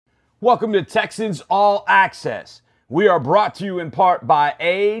Welcome to Texans All Access. We are brought to you in part by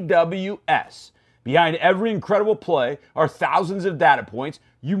AWS. Behind every incredible play are thousands of data points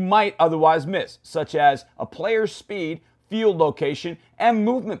you might otherwise miss, such as a player's speed, field location, and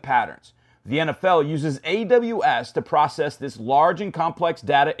movement patterns. The NFL uses AWS to process this large and complex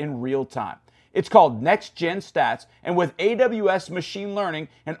data in real time. It's called Next Gen Stats, and with AWS machine learning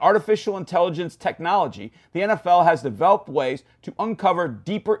and artificial intelligence technology, the NFL has developed ways to uncover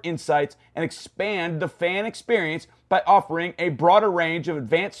deeper insights and expand the fan experience by offering a broader range of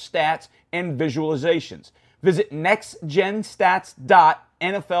advanced stats and visualizations. Visit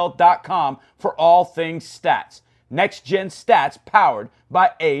nextgenstats.nfl.com for all things stats. Next Gen Stats powered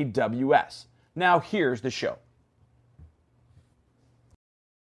by AWS. Now here's the show.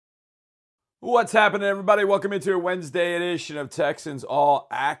 What's happening, everybody? Welcome into a Wednesday edition of Texans All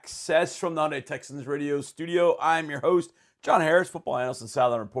Access from the Hyundai Texans Radio Studio. I'm your host, John Harris, football analyst and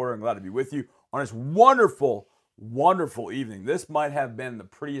sideline reporter. I'm glad to be with you on this wonderful, wonderful evening. This might have been the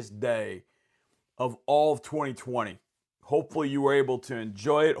prettiest day of all of 2020. Hopefully you were able to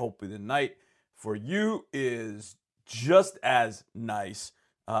enjoy it. Hopefully the night for you is just as nice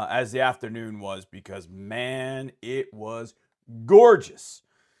as the afternoon was, because, man, it was gorgeous.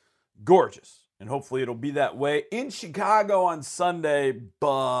 Gorgeous. And hopefully it'll be that way in Chicago on Sunday.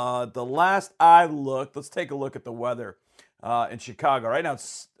 But the last I looked, let's take a look at the weather in Chicago. Right now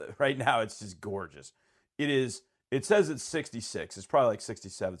it's just gorgeous. It says it's 66. It's probably like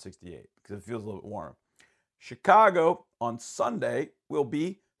 67, 68 because it feels a little bit warmer. Chicago on Sunday will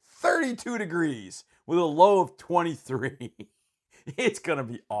be 32 degrees with a low of 23. It's going to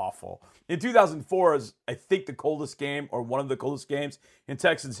be awful. In 2004 is, I think, the coldest game, or one of the coldest games in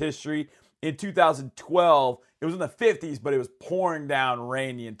Texans history. In 2012, it was in the 50s, but it was pouring down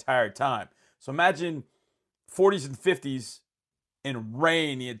rain the entire time. So imagine 40s and 50s and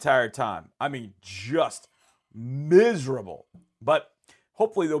rain the entire time. I mean, just miserable. But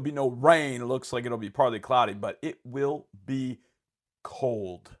hopefully there'll be no rain. It looks like it'll be partly cloudy, but it will be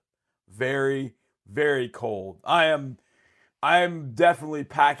cold. Very, very cold. I'm definitely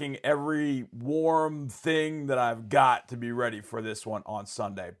packing every warm thing that I've got to be ready for this one on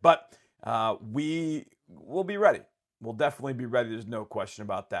Sunday. But we will be ready. We'll definitely be ready. There's no question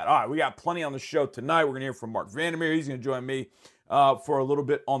about that. All right, we got plenty on the show tonight. We're going to hear from Mark Vandermeer. He's going to join me for a little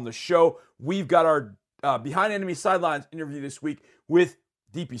bit on the show. We've got our Behind Enemy Sidelines interview this week with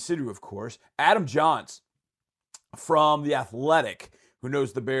DP Sidhu, of course. Adam Jahns from The Athletic, who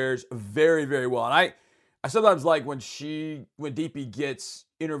knows the Bears very, very well. And I sometimes like when DP gets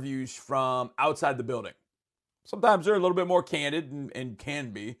interviews from outside the building. Sometimes they're a little bit more candid and can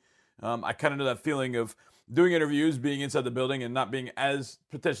be. I kind of know that feeling of doing interviews, being inside the building, and not being as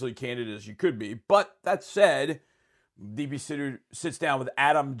potentially candid as you could be. But that said, DP Sidhu sits down with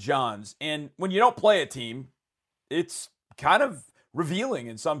Adam Jahns. And when you don't play a team, it's kind of revealing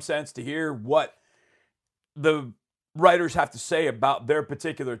in some sense to hear what the writers have to say about their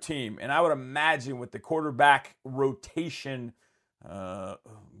particular team. And I would imagine with the quarterback rotation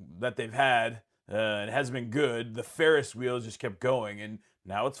that they've had, it has been good. The Ferris wheel just kept going, and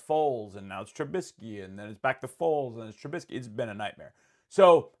now it's Foles, and now it's Trubisky, and then it's back to Foles, and it's Trubisky. It's been a nightmare.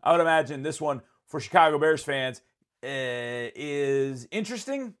 So I would imagine this one for Chicago Bears fans is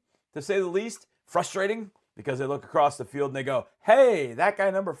interesting, to say the least. Frustrating, because they look across the field and they go, hey, that guy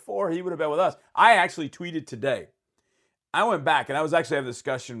number 4, he would have been with us. I actually tweeted today. I went back, and I was actually having a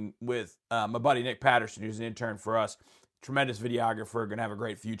discussion with my buddy Nick Patterson, who's an intern for us, tremendous videographer, going to have a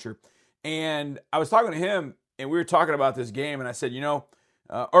great future. And I was talking to him, and we were talking about this game, and I said, we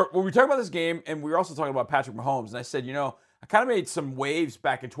were talking about this game, and we were also talking about Patrick Mahomes. And I said, I kind of made some waves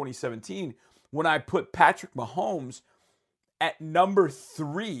back in 2017 when I put Patrick Mahomes at number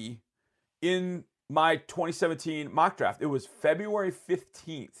 3 in my 2017 mock draft. It was February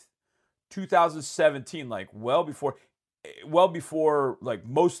 15th, 2017, like well before like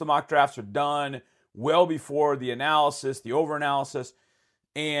most of the mock drafts are done, well before the analysis, the over-analysis.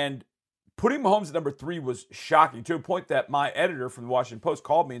 And putting Mahomes at number 3 was shocking, to a point that my editor from the Washington Post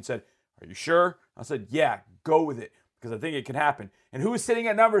called me and said, are you sure? I said, yeah, go with it, because I think it can happen. And who was sitting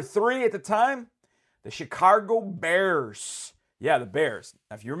at number 3 at the time? The Chicago Bears. Yeah, the Bears.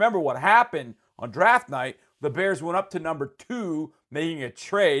 Now, if you remember what happened on draft night, the Bears went up to number 2, making a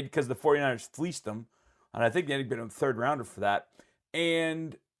trade because the 49ers fleeced them. And I think they ended up getting a third rounder for that.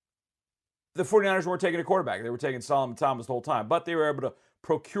 And the 49ers weren't taking a quarterback. They were taking Solomon Thomas the whole time. But they were able to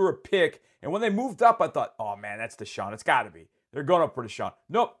procure a pick. And when they moved up, I thought, oh, man, that's Deshaun. It's got to be. They're going up for Deshaun.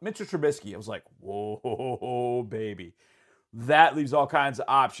 Nope, Mitchell Trubisky. I was like, whoa, baby. That leaves all kinds of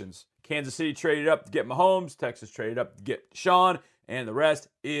options. Kansas City traded up to get Mahomes. Texas traded up to get Deshaun. And the rest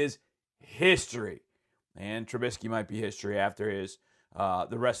is history. And Trubisky might be history after his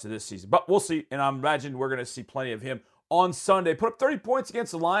the rest of this season. But we'll see. And I imagine we're going to see plenty of him on Sunday. Put up 30 points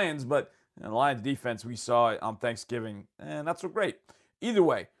against the Lions, but the Lions defense, we saw it on Thanksgiving, and not so great. Either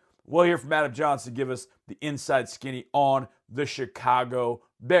way, we'll hear from Adam Johnson give us the inside skinny on the Chicago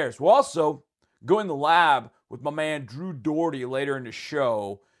Bears. We'll also go in the lab with my man Drew Doherty later in the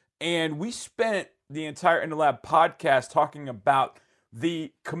show, and we spent the entire In the Lab podcast talking about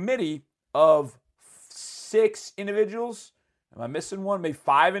the committee of 6 individuals. Am I missing one? Maybe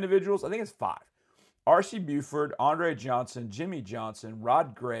 5 individuals? I think it's 5. R.C. Buford, Andre Johnson, Jimmy Johnson,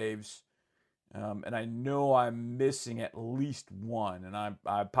 Rod Graves, and I know I'm missing at least one, and I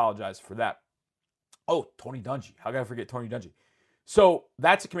apologize for that. Oh, Tony Dungy. How can I forget Tony Dungy? So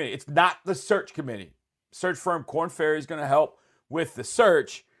that's a committee. It's not the search committee. Search firm Korn Ferry is going to help with the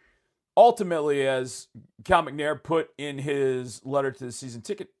search. Ultimately, as Cal McNair put in his letter to the season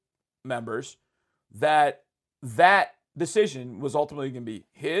ticket members, that decision was ultimately going to be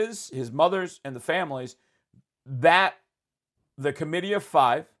his mother's, and the family's. That the committee of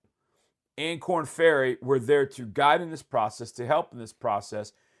 5 and Korn Ferry were there to guide in this process, to help in this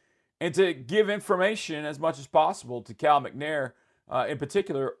process, and to give information as much as possible to Cal McNair, in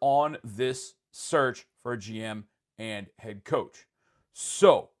particular, on this search for a GM and head coach.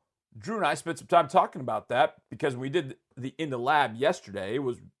 So, Drew and I spent some time talking about that because when we did the In the Lab yesterday, it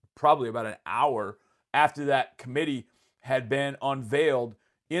was probably about an hour after that committee had been unveiled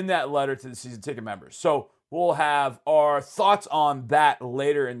in that letter to the season ticket members. So we'll have our thoughts on that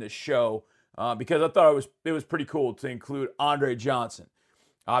later in the show because I thought it was pretty cool to include Andre Johnson.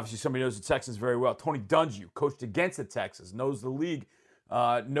 Obviously, somebody knows the Texans very well. Tony Dungy, who coached against the Texans, knows the league,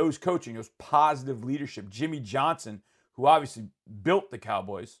 knows coaching, knows positive leadership. Jimmy Johnson, who obviously built the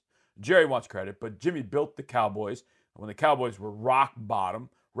Cowboys. Jerry wants credit, but Jimmy built the Cowboys when the Cowboys were rock bottom.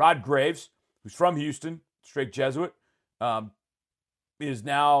 Rod Graves, who's from Houston, straight Jesuit, is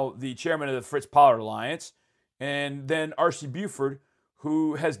now the chairman of the Fritz Pollard Alliance. And then R.C. Buford,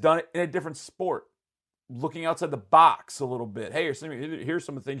 who has done it in a different sport, looking outside the box a little bit. Hey, here's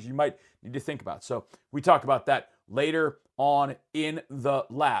some of the things you might need to think about. So we talk about that later on in the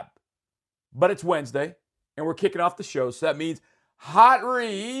lab. But it's Wednesday, and we're kicking off the show, so that means Hot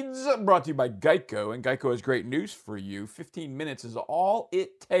Reads, brought to you by Geico, and Geico has great news for you. 15 minutes is all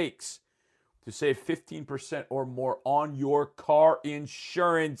it takes to save 15% or more on your car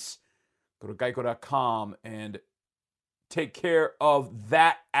insurance. Go to geico.com and take care of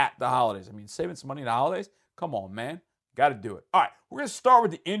that at the holidays. I mean, saving some money in the holidays? Come on, man. Got to do it. All right, we're going to start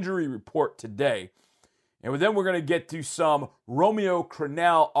with the injury report today. And then we're going to get to some Romeo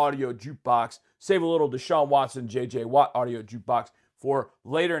Crennel audio jukebox. Save a little Deshaun Watson, J.J. Watt audio jukebox for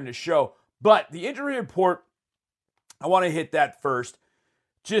later in the show. But the injury report, I want to hit that first.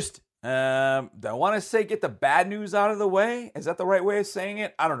 Just, I want to say get the bad news out of the way. Is that the right way of saying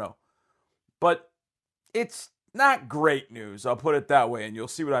it? I don't know. But it's not great news. I'll put it that way, and you'll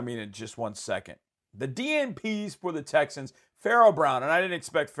see what I mean in just one second. The DNPs for the Texans, Pharaoh Brown, and I didn't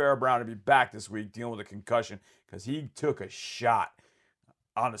expect Pharaoh Brown to be back this week dealing with a concussion because he took a shot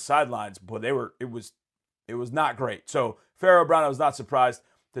on the sidelines, but it was not great. So Pharaoh Brown, I was not surprised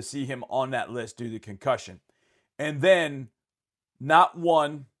to see him on that list due to concussion. And then not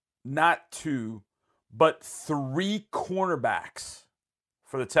 1, not 2, but 3 cornerbacks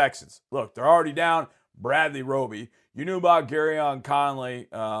for the Texans. Look, they're already down Bradley Roby. You knew about Garyon Conley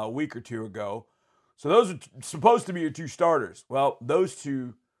a week or 2 ago. So those are supposed to be your 2 starters. Well, those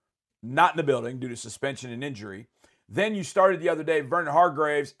 2 not in the building due to suspension and injury. Then you started the other day Vernon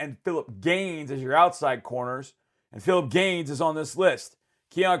Hargreaves and Phillip Gaines as your outside corners. And Phillip Gaines is on this list.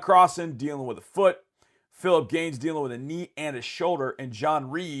 Keon Crossan dealing with a foot. Phillip Gaines dealing with a knee and a shoulder. And John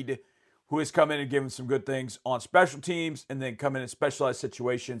Reed, who has come in and given some good things on special teams and then come in specialized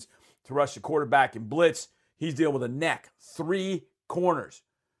situations to rush the quarterback and blitz. He's dealing with a neck. 3 corners.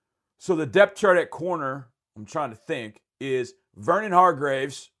 So the depth chart at corner, I'm trying to think, is Vernon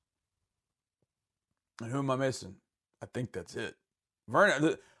Hargreaves. And who am I missing? I think that's it.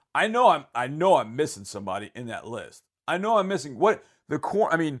 Vernon. I know I'm missing somebody in that list. I know I'm missing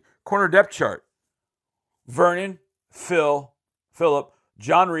corner depth chart. Vernon, Phillip,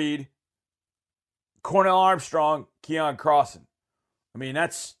 John Reed, Cornell Armstrong, Keon Crossan. I mean,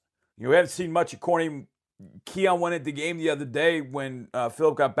 we haven't seen much of Corny. Keon went into the game the other day when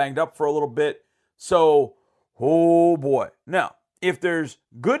Phillip got banged up for a little bit. So, oh boy. Now, if there's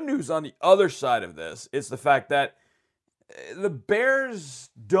good news on the other side of this, it's the fact that the Bears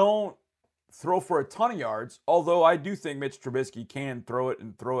don't throw for a ton of yards, although I do think Mitch Trubisky can throw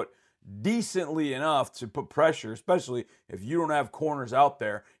it decently enough to put pressure, especially if you don't have corners out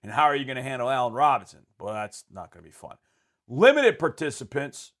there. And how are you going to handle Allen Robinson? Well, that's not going to be fun. Limited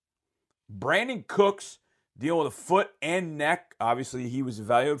participants, Brandon Cooks dealing with a foot and neck. Obviously, he was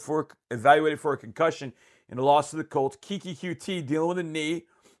evaluated for a concussion in the loss to the Colts. Keke QT dealing with a knee.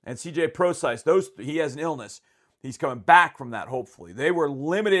 And CJ Prosise, he has an illness. He's coming back from that, hopefully. They were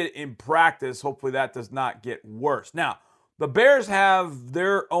limited in practice. Hopefully that does not get worse. Now, the Bears have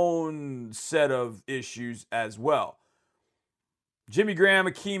their own set of issues as well. Jimmy Graham,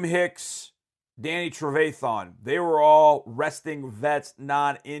 Akeem Hicks, Danny Trevathan, they were all resting vets,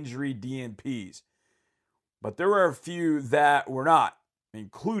 non-injury DNPs. But there were a few that were not,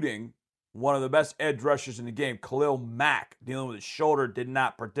 including one of the best edge rushers in the game, Khalil Mack, dealing with his shoulder, did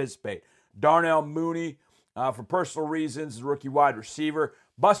not participate. Darnell Mooney, for personal reasons, the rookie wide receiver.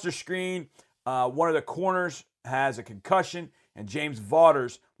 Buster Screen, one of the corners, has a concussion. And James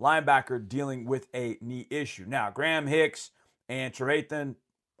Vaughters, linebacker, dealing with a knee issue. Now, Graham Hicks and Trevathan,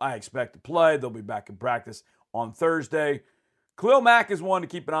 I expect to play. They'll be back in practice on Thursday. Khalil Mack is one to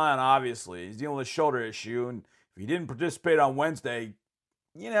keep an eye on, obviously. He's dealing with a shoulder issue. And if he didn't participate on Wednesday,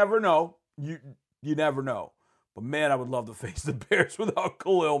 you never know. You never know. But, man, I would love to face the Bears without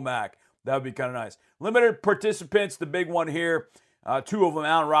Khalil Mack. That would be kind of nice. Limited participants, the big one here. Two of them,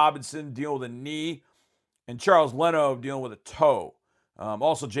 Allen Robinson dealing with a knee, and Charles Leno dealing with a toe.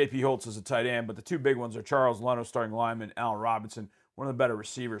 Also, J.P. Holtz is a tight end, but the two big ones are Charles Leno, starting lineman, Allen Robinson, one of the better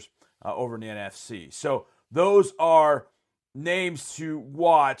receivers over in the NFC. So those are names to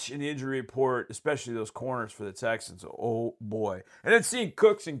watch in the injury report, especially those corners for the Texans. Oh, boy. And then seeing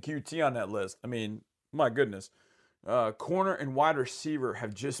Cooks and QT on that list. I mean, my goodness. Corner and wide receiver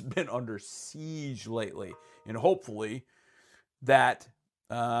have just been under siege lately. And hopefully that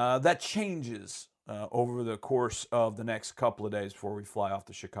changes over the course of the next couple of days before we fly off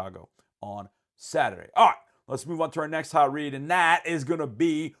to Chicago on Saturday. All right, let's move on to our next hot read, and that is going to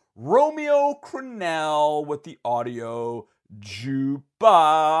be Romeo Crennel with the audio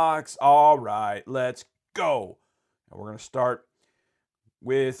jukebox. All right, let's go. And we're going to start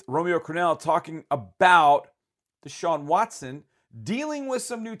with Romeo Crennel talking about Deshaun Watson dealing with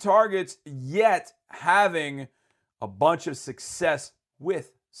some new targets, yet having a bunch of success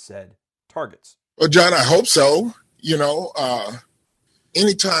with said targets. Well, John, I hope so.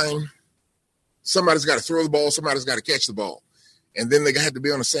 Anytime somebody's got to throw the ball, somebody's got to catch the ball. And then they have to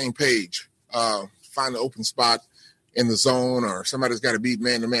be on the same page, find the open spot in the zone, or somebody's got to beat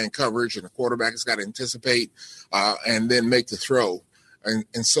man-to-man coverage, and the quarterback has got to anticipate and then make the throw. And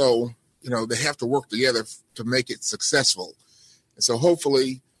so, they have to work together to make it successful. And so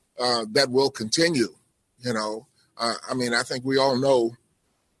hopefully that will continue. I think we all know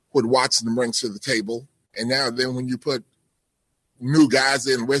what Watson brings to the table. And now then when you put new guys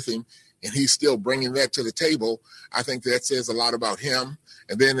in with him and he's still bringing that to the table, I think that says a lot about him.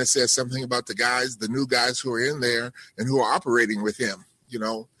 And then it says something about the new guys who are in there and who are operating with him,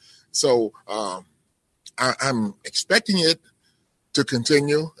 So I'm expecting it to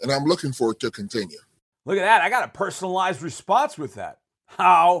continue, and I'm looking for it to continue. Look at that. I got a personalized response with that.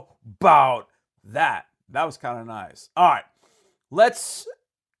 How about that? That was kind of nice. All right, let's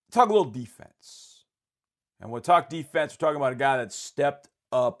talk a little defense. And when we talk defense, we're talking about a guy that stepped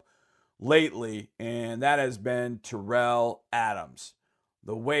up lately, and that has been Terrell Adams.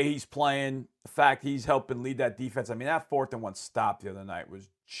 The way he's playing, the fact he's helping lead that defense. I mean, that 4th-and-1 stop the other night was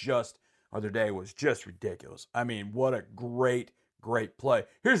just ridiculous. I mean, what a great play.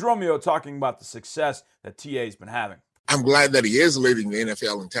 Here's Romeo talking about the success that TA's been having. I'm glad that he is leading the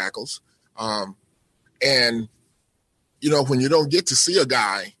NFL in tackles. And when you don't get to see a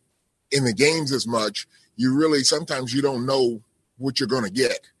guy in the games as much, sometimes you don't know what you're going to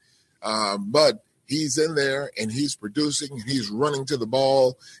get. But he's in there and he's producing, and he's running to the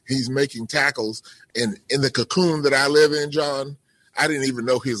ball. He's making tackles. And in the cocoon that I live in, John, I didn't even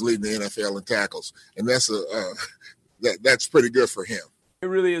know he was leading the NFL in tackles. And that's pretty good for him. It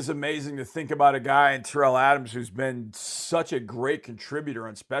really is amazing to think about a guy in Terrell Adams who's been such a great contributor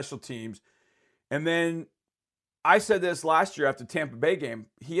on special teams. And then I said this last year after the Tampa Bay game.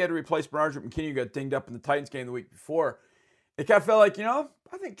 He had to replace Bernard McKinney, who got dinged up in the Titans game the week before. It kind of felt like, I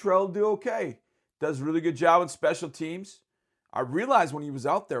think Terrell will do okay. Does a really good job on special teams. I realized when he was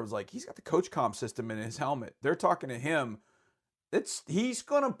out there, it was like, he's got the coach comm system in his helmet. They're talking to him. He's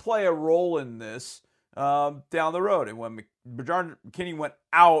going to play a role in this down the road. And when Bernard McKinney went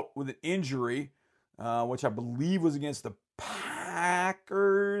out with an injury, which I believe was against the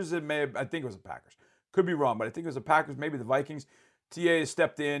Packers, I think it was the Packers. Could be wrong, but I think it was the Packers, maybe the Vikings. TA has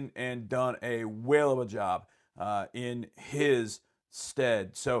stepped in and done a whale of a job in his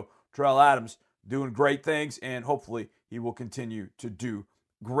stead. So Terrell Adams doing great things, and hopefully he will continue to do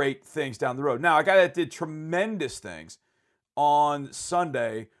great things down the road. Now, a guy that did tremendous things on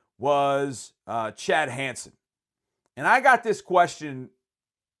Sunday was Chad Hansen. And I got this question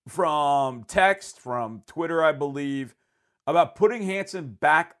from text, from Twitter, I believe, about putting Hansen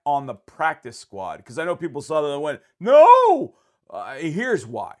back on the practice squad. Because I know people saw that and went, no! Here's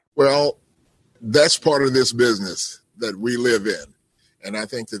why. Well, that's part of this business that we live in. And I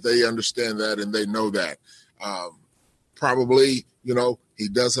think that they understand that and they know that. Probably, he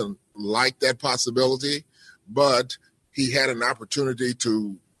doesn't like that possibility, but he had an opportunity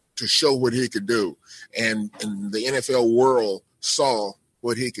to show what he could do. And the NFL world saw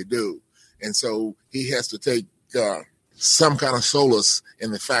what he could do. And so he has to take some kind of solace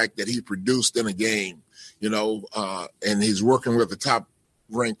in the fact that he produced in a game, and he's working with a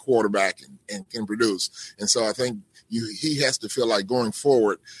top-ranked quarterback and can produce. And so I think he has to feel like going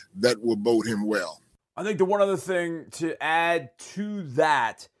forward that will bode him well. I think the one other thing to add to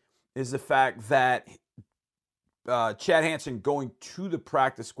that is the fact that Chad Hansen going to the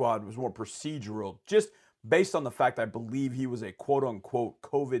practice squad was more procedural, just based on the fact I believe he was a quote-unquote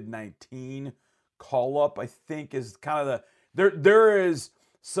COVID-19 call-up, I think is kind of there is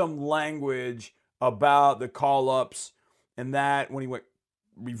some language about the call-ups and that when he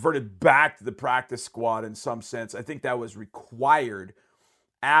reverted back to the practice squad in some sense, I think that was required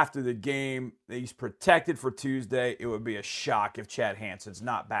after the game. He's protected for Tuesday. It would be a shock if Chad Hansen's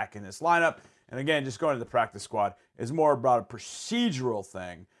not back in this lineup. And again, just going to the practice squad is more about a procedural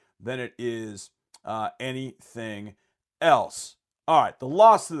thing than it is anything else. All right, the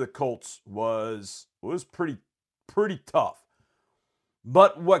loss to the Colts was pretty tough.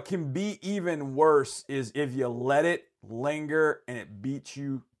 But what can be even worse is if you let it linger and it beats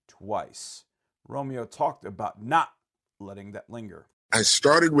you twice. Romeo talked about not letting that linger. I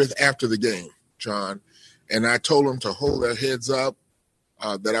started with after the game, John, and I told them to hold their heads up,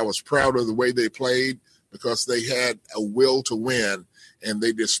 that I was proud of the way they played because they had a will to win and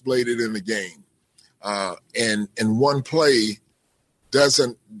they displayed it in the game. And one play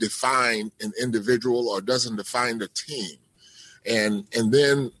doesn't define an individual or doesn't define the team. And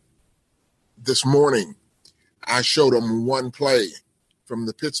then this morning, I showed them one play from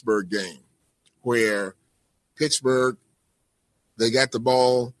the Pittsburgh game where Pittsburgh, they got the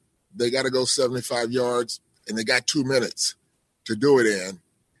ball, they got to go 75 yards, and they got 2 minutes to do it in.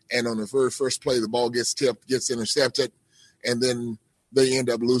 And on the very first play, the ball gets tipped, gets intercepted, and then they end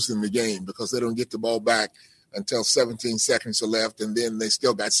up losing the game because they don't get the ball back until 17 seconds are left, and then they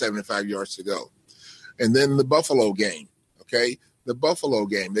still got 75 yards to go. And then the Buffalo game, okay? The Buffalo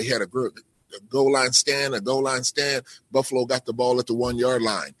game, they had a goal line stand. Buffalo got the ball at the 1 yard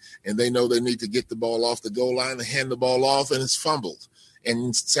line, and they know they need to get the ball off the goal line. They hand the ball off, and it's fumbled.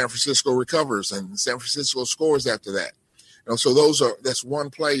 And San Francisco recovers, and San Francisco scores after that. So that's one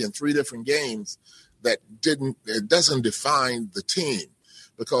play in 3 different games that it doesn't define the team,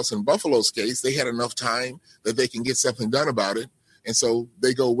 because in Buffalo's case, they had enough time that they can get something done about it, and so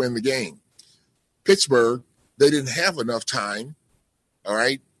they go win the game. Pittsburgh, they didn't have enough time, all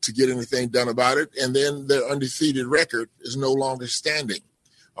right, to get anything done about it, and then their undefeated record is no longer standing,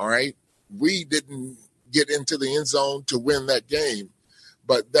 all right? We didn't get into the end zone to win that game,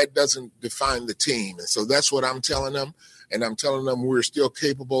 but that doesn't define the team. And so that's what I'm telling them, and I'm telling them we're still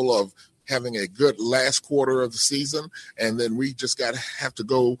capable of having a good last quarter of the season, and then we just have to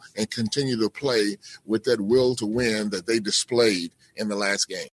go and continue to play with that will to win that they displayed in the last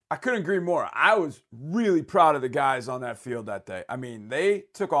game. I couldn't agree more. I was really proud of the guys on that field that day. I mean, they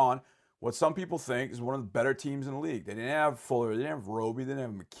took on what some people think is one of the better teams in the league. They didn't have Fuller, they didn't have Roby, they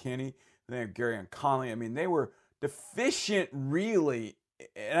didn't have McKinney, they didn't have Gary and Conley. I mean, they were deficient, really,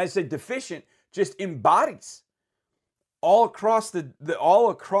 and I say deficient just in bodies all across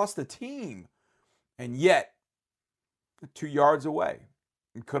the team, and yet 2 yards away,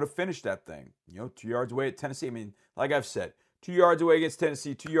 and could have finished that thing. 2 yards away at Tennessee. I mean, like I've said, 2 yards away against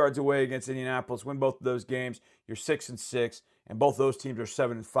Tennessee, 2 yards away against Indianapolis. Win both of those games, you're 6-6, and both those teams are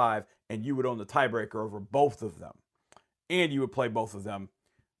 7-5, and you would own the tiebreaker over both of them, and you would play both of them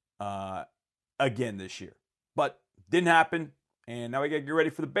again this year. But didn't happen, and now we got to get ready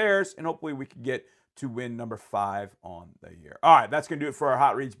for the Bears, and hopefully we can get to win number 5 on the year. All right, that's going to do it for our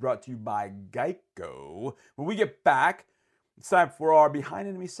Hot Reads brought to you by Geico. When we get back, it's time for our Behind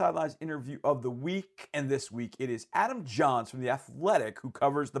Enemy Sidelines interview of the week. And this week, it is Adam Johns from The Athletic who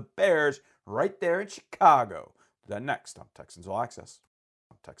covers the Bears right there in Chicago. That next on Texans All Access.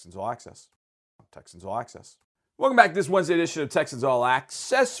 Welcome back to this Wednesday edition of Texans All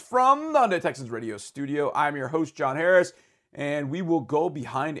Access from the Hyundai Texans Radio Studio. I'm your host, John Harris. And we will go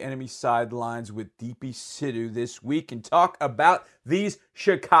behind enemy sidelines with DP Sidhu this week and talk about these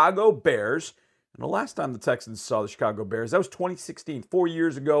Chicago Bears. And the last time the Texans saw the Chicago Bears, that was 2016, 4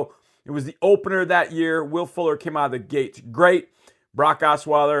 years ago. It was the opener that year. Will Fuller came out of the gates great. Brock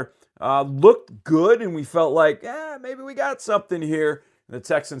Osweiler looked good, and we felt like, maybe we got something here. And the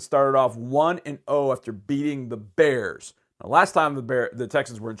Texans started off 1-0 after beating the Bears. Now, last time the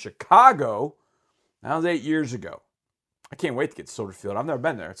Texans were in Chicago, that was 8 years ago. I can't wait to get to Soldier Field. I've never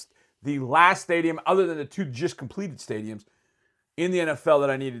been there. It's the last stadium, other than the two just completed stadiums, in the NFL that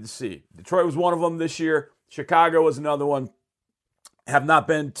I needed to see. Detroit was one of them this year. Chicago was another one. Have not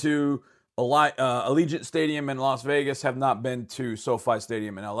been to Allegiant Stadium in Las Vegas. Have not been to SoFi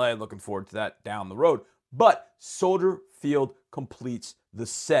Stadium in LA. Looking forward to that down the road. But Soldier Field completes the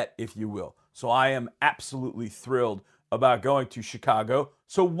set, if you will. So I am absolutely thrilled about going to Chicago.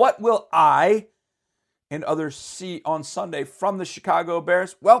 So what will I and others see on Sunday from the Chicago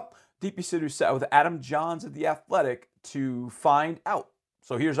Bears? Well, DP Sidhu sat with Adam Johns of The Athletic to find out.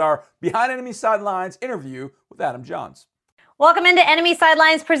 So here's our Behind Enemy Sidelines interview with Adam Johns. Welcome into Enemy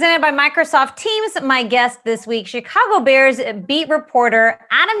Sidelines, presented by Microsoft Teams. My guest this week, Chicago Bears beat reporter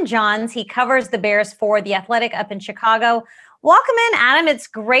Adam Johns. He covers the Bears for The Athletic up in Chicago. Welcome in, Adam. It's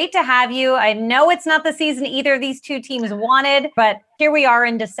great to have you. I know it's not the season either of these two teams wanted, but here we are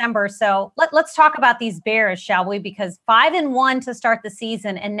in December. So let's talk about these Bears, shall we? Because 5-1 to start the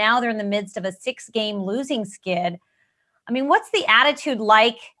season, and now they're in the midst of a 6-game losing skid. I mean, what's the attitude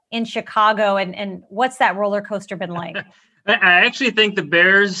like in Chicago, and what's that roller coaster been like? I actually think the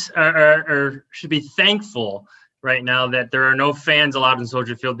Bears should be thankful right now that there are no fans allowed in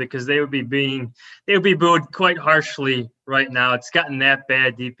Soldier Field, because they would be booed quite harshly right now. It's gotten that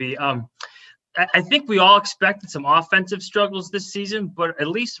bad, DP. I think we all expected some offensive struggles this season, but at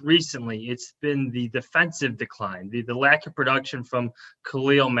least recently it's been the defensive decline, the lack of production from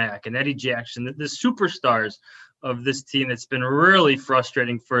Khalil Mack and Eddie Jackson, the superstars of this team. That's been really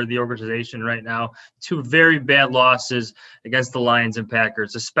frustrating for the organization right now. 2 very bad losses against the Lions and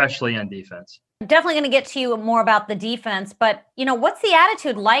Packers, especially on defense. Definitely going to get to you more about the defense, but what's the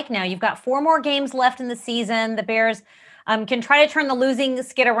attitude like now? You've got 4 more games left in the season. The Bears can try to turn the losing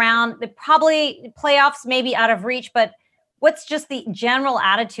skid around. The probably playoffs may be out of reach, but what's just the general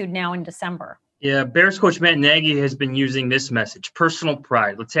attitude now in December? Yeah, Bears coach Matt Nagy has been using this message: personal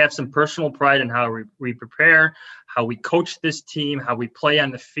pride. Let's have some personal pride in how we prepare, how we coach this team, how we play on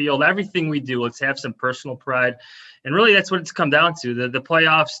the field, everything we do. Let's have some personal pride. And really, that's what it's come down to. The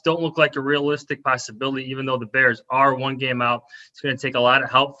playoffs don't look like a realistic possibility, even though the Bears are 1 game out. It's going to take a lot of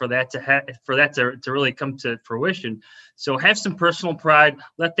help for that to really come to fruition. So have some personal pride.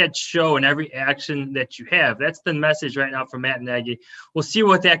 Let that show in every action that you have. That's the message right now from Matt Nagy. We'll see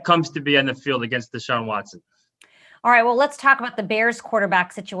what that comes to be on the field against Deshaun Watson. All right, well, let's talk about the Bears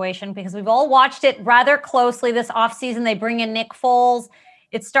quarterback situation, because we've all watched it rather closely this offseason. They bring in Nick Foles.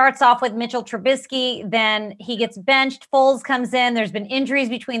 It starts off with Mitchell Trubisky. Then he gets benched. Foles comes in. There's been injuries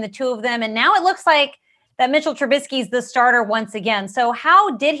between the two of them. And now it looks like that Mitchell Trubisky's the starter once again. So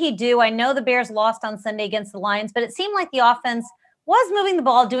how did he do? I know the Bears lost on Sunday against the Lions, but it seemed like the offense was moving the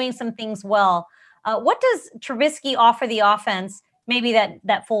ball, doing some things well. What does Trubisky offer the offense maybe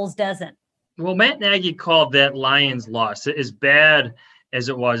that Foles doesn't? Well, Matt Nagy called that Lions loss, as bad as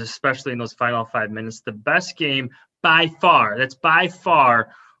it was, especially in those final 5 minutes, the best game by far. That's by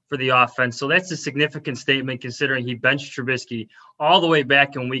far for the offense. So that's a significant statement, considering he benched Trubisky all the way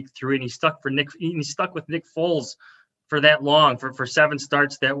back in week 3, and he stuck with Nick Foles for that long, for 7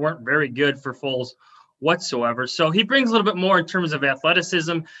 starts that weren't very good for Foles whatsoever. So he brings a little bit more in terms of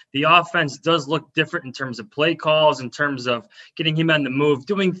athleticism. The offense does look different in terms of play calls, in terms of getting him on the move,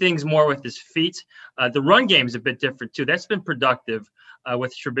 doing things more with his feet. The run game is a bit different too. That's been productive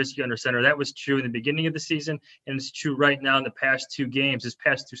with Trubisky under center. That was true in the beginning of the season, and it's true right now in the past 2 games, his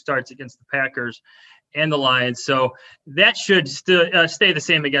past 2 starts against the Packers and the Lions. So that should still stay the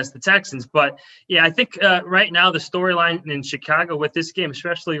same against the Texans. But yeah, I think right now the storyline in Chicago with this game,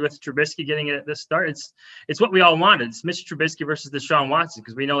 especially with Trubisky getting it at this start, it's what we all wanted. It's Mitch Trubisky versus Deshaun Watson,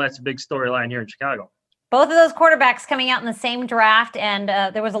 because we know that's a big storyline here in Chicago. Both of those quarterbacks coming out in the same draft, and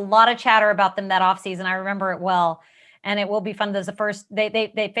there was a lot of chatter about them that offseason. I remember it well. And it will be fun. There's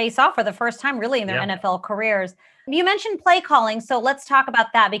they face off for the first time really in their NFL careers. You mentioned play calling, so let's talk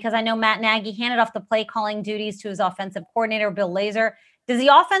about that, because I know Matt Nagy handed off the play calling duties to his offensive coordinator, Bill Lazor. Does the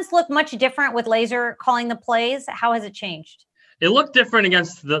offense look much different with Lazor calling the plays? How has it changed? It looked different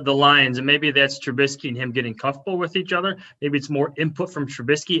against the Lions, and maybe that's Trubisky and him getting comfortable with each other. Maybe it's more input from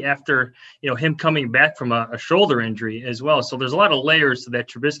Trubisky after, him coming back from a shoulder injury as well. So there's a lot of layers to that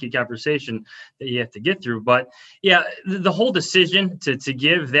Trubisky conversation that you have to get through. But yeah, the whole decision to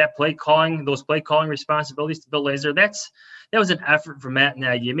give those play calling responsibilities to Bill Lazor, that was an effort from Matt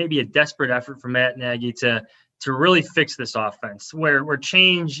Nagy, maybe a desperate effort from Matt Nagy to really fix this offense where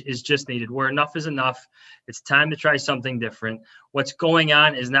change is just needed, where enough is enough. It's time to try something different. What's going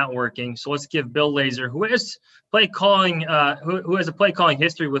on is not working. So let's give Bill Lazor, who has who has a play calling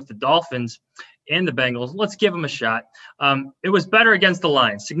history with the Dolphins and the Bengals, let's give him a shot. It was better against the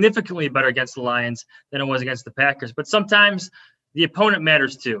Lions, significantly better against the Lions than it was against the Packers. But sometimes the opponent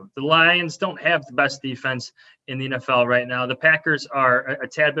matters too. The Lions don't have the best defense in the NFL right now. The Packers are a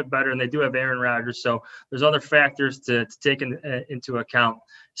tad bit better, and they do have Aaron Rodgers. So there's other factors to take into account,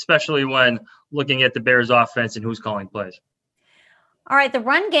 especially when looking at the Bears offense and who's calling plays. All right, the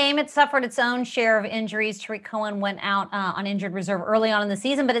run game, it suffered its own share of injuries. Tariq Cohen went out on injured reserve early on in the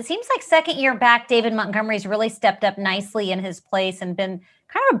season, but it seems like second year back, David Montgomery's really stepped up nicely in his place and been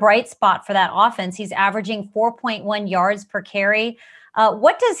kind of a bright spot for that offense. He's averaging 4.1 yards per carry.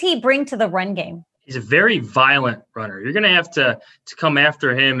 What does he bring to the run game? He's a very violent runner. You're going to have to come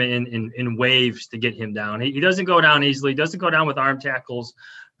after him in waves to get him down. He doesn't go down easily, doesn't go down with arm tackles.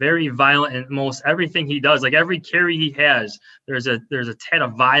 Very violent in most everything he does. Like every carry he has, there's a tad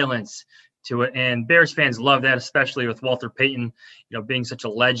of violence to it. And Bears fans love that, especially with Walter Payton, being such a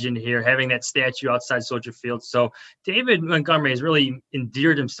legend here, having that statue outside Soldier Field. So David Montgomery has really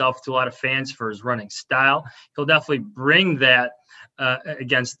endeared himself to a lot of fans for his running style. He'll definitely bring that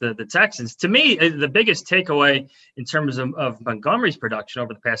against the Texans. To me, the biggest takeaway in terms of Montgomery's production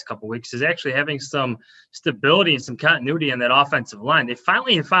over the past couple of weeks is actually having some stability and some continuity in that offensive line. They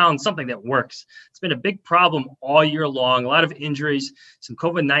finally have found something that works. It's been a big problem all year long, a lot of injuries, some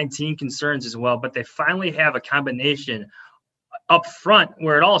COVID-19 concerns as well, but they finally have a combination up front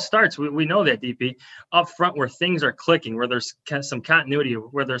where it all starts. We know that, DP, up front where things are clicking, where there's some continuity,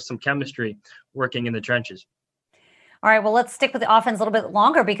 where there's some chemistry working in the trenches. All right, well, let's stick with the offense a little bit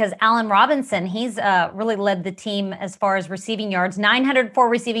longer because Allen Robinson, he's really led the team as far as receiving yards, 904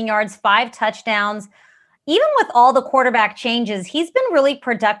 receiving yards, 5 touchdowns. Even with all the quarterback changes, he's been really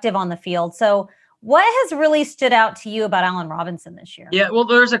productive on the field. So what has really stood out to you about Allen Robinson this year? Yeah, well,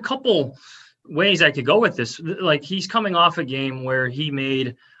 there's a couple ways I could go with this. Like he's coming off a game where he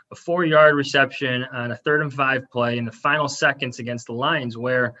made a 4-yard reception on a 3rd and 5 play in the final seconds against the Lions,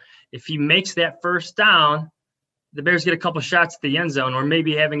 where if he makes that first down, the Bears get a couple shots at the end zone, or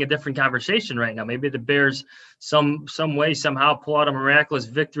maybe having a different conversation right now. Maybe the Bears some way, somehow pull out a miraculous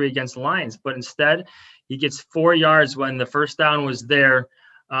victory against the Lions. But instead, he gets 4 yards when the first down was there.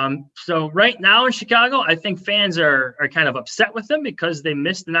 So right now in Chicago, I think fans are kind of upset with him because they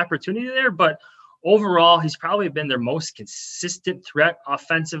missed an opportunity there. But overall, he's probably been their most consistent threat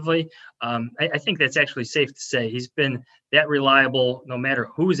offensively. I think that's actually safe to say. He's been that reliable no matter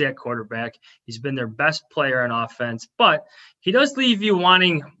who's at quarterback. He's been their best player on offense, but he does leave you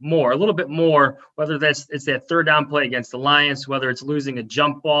wanting more, a little bit more, whether it's that 3rd down play against the Lions, whether it's losing a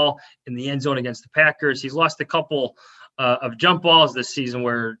jump ball in the end zone against the Packers. He's lost a couple of jump balls this season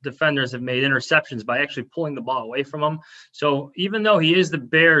where defenders have made interceptions by actually pulling the ball away from him. So even though he is the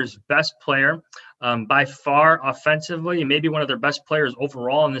Bears' best player by far offensively, and maybe one of their best players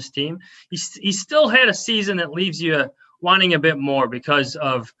overall on this team, he still had a season that leaves you wanting a bit more because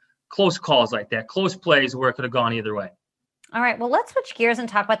of close calls like that, close plays where it could have gone either way. All right, well, let's switch gears and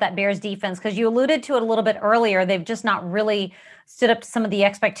talk about that Bears defense because you alluded to it a little bit earlier. They've just not really stood up to some of the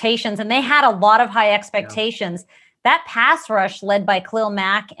expectations, and they had a lot of high expectations. Yeah. That pass rush led by Khalil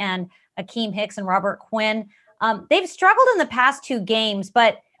Mack and Akeem Hicks and Robert Quinn, they've struggled in the past 2 games,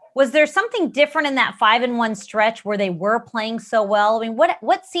 but was there something different in that 5-1 stretch where they were playing so well? I mean,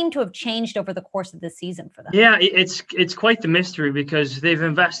 what seemed to have changed over the course of the season for them? Yeah, it's quite the mystery because they've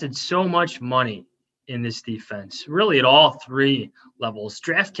invested so much money in this defense, really at all 3 levels.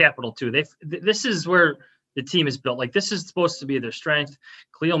 Draft capital too. This is where the team is built. Like this is supposed to be their strength.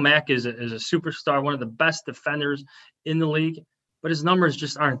 Khalil Mack is a superstar, one of the best defenders in the league, but his numbers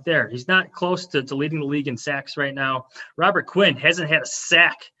just aren't there. He's not close to leading the league in sacks right now. Robert Quinn hasn't had a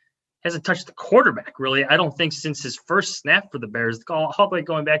sack, hasn't touched the quarterback really, I don't think, since his first snap for the Bears, all the way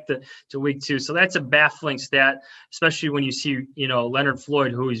going back to week 2. So that's a baffling stat, especially when you see, Leonard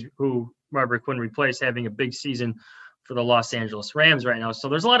Floyd, who Robert Quinn replaced, having a big season for the Los Angeles Rams right now. So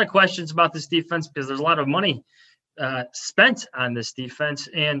there's a lot of questions about this defense because there's a lot of money spent on this defense.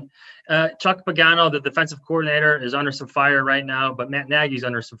 And Chuck Pagano, the defensive coordinator, is under some fire right now, but Matt Nagy's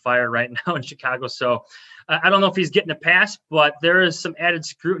under some fire right now in Chicago. So I don't know if he's getting a pass, but there is some added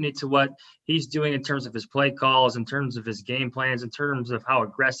scrutiny to what he's doing in terms of his play calls, in terms of his game plans, in terms of how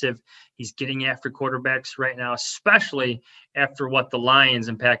aggressive he's getting after quarterbacks right now, especially after what the Lions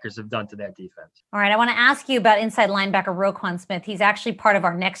and Packers have done to that defense. All right, I want to ask you about inside linebacker Roquan Smith. He's actually part of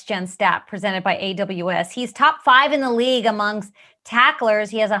our Next Gen stat presented by AWS. He's top 5 in the league amongst tacklers.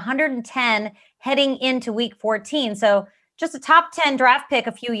 He has 110 heading into week 14. So just a top 10 draft pick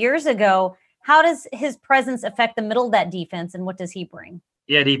a few years ago. How does his presence affect the middle of that defense, and what does he bring?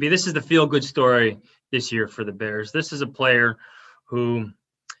 Yeah, DB, this is the feel-good story this year for the Bears. This is a player who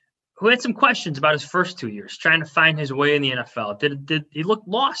had some questions about his first 2 years, trying to find his way in the NFL. Did he look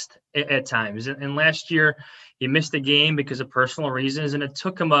lost at times? And last year, he missed a game because of personal reasons, and it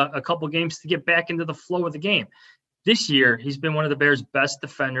took him a couple games to get back into the flow of the game. This year, he's been one of the Bears' best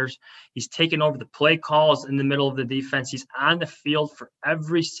defenders. He's taken over the play calls in the middle of the defense. He's on the field for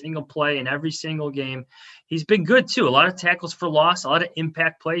every single play in every single game. He's been good, too. A lot of tackles for loss, a lot of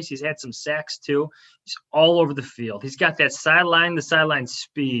impact plays. He's had some sacks, too. He's all over the field. He's got that sideline-to-sideline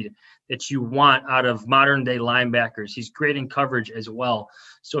speed that you want out of modern-day linebackers. He's great in coverage as well.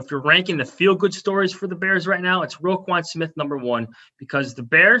 So if you're ranking the feel-good stories for the Bears right now, it's Roquan Smith number 1, because the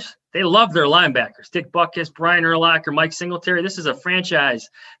Bears, they love their linebackers. Dick Butkus, Brian Urlacher, Mike Singletary. This is a franchise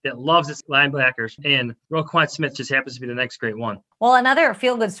that loves its linebackers, and Roquan Smith just happens to be the next great one. Well, another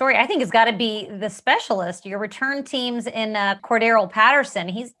feel-good story, I think, has got to be the specialist, your return teams in Cordero Patterson.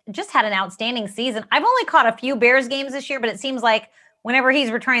 He's just had an outstanding season. I've only caught a few Bears games this year, but it seems like whenever he's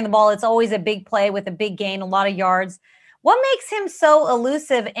returning the ball, it's always a big play with a big gain, a lot of yards. What makes him so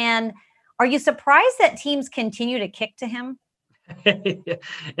elusive? And are you surprised that teams continue to kick to him?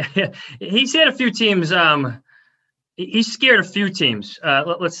 He's had a few teams. He's scared a few teams.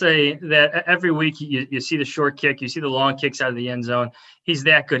 Let's say that every week you see the short kick, you see the long kicks out of the end zone. He's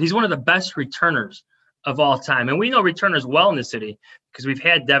that good. He's one of the best returners of all time. And we know returners well in the city because we've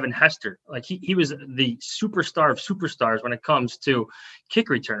had Devin Hester. Like he was the superstar of superstars when it comes to kick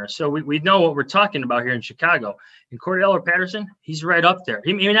returners. So we know what we're talking about here in Chicago. And Cordero Patterson, he's right up there.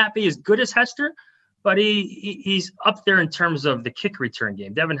 He may not be as good as Hester, but he's up there in terms of the kick return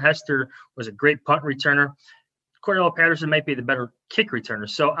game. Devin Hester was a great punt returner. Cordero Patterson might be the better kick returner.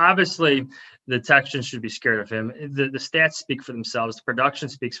 So obviously the Texans should be scared of him. The stats speak for themselves. The production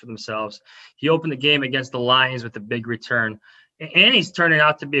speaks for themselves. He opened the game against the Lions with a big return. And he's turning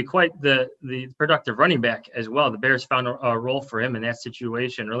out to be quite the productive running back as well. The Bears found a role for him in that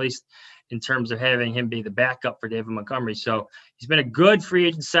situation, or at least in terms of having him be the backup for David Montgomery. So he's been a good free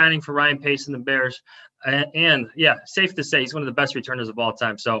agent signing for Ryan Pace and the Bears. And yeah, safe to say he's one of the best returners of all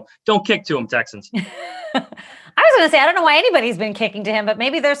time. So don't kick to him, Texans. I was going to say, I don't know why anybody's been kicking to him, but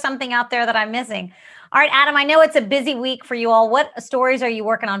maybe there's something out there that I'm missing. All right, Adam, I know it's a busy week for you all. What stories are you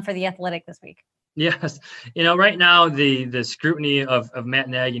working on for The Athletic this week? Yes. Right now, the scrutiny of Matt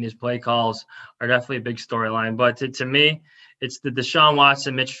Nagy and his play calls are definitely a big storyline. But to me, it's the Deshaun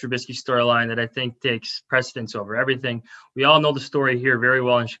Watson, Mitch Trubisky storyline that I think takes precedence over everything. We all know the story here very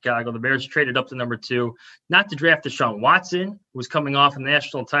well in Chicago. The Bears traded up to number 2, not to draft Deshaun Watson, who was coming off a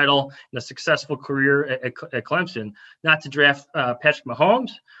national title and a successful career at Clemson, not to draft Patrick Mahomes,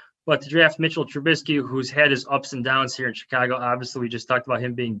 but to draft Mitchell Trubisky, who's had his ups and downs here in Chicago. Obviously, we just talked about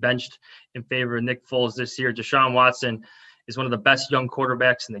him being benched in favor of Nick Foles this year. Deshaun Watson is one of the best young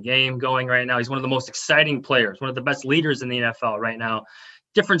quarterbacks in the game going right now. He's one of the most exciting players, one of the best leaders in the NFL right now.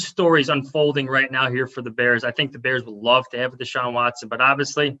 Different stories unfolding right now here for the Bears. I think the Bears would love to have Deshaun Watson, but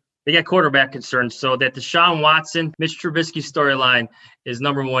obviously they got quarterback concerns. So that Deshaun Watson, Mitch Trubisky storyline is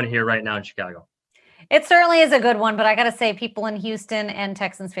number 1 here right now in Chicago. It certainly is a good one, but I got to say people in Houston and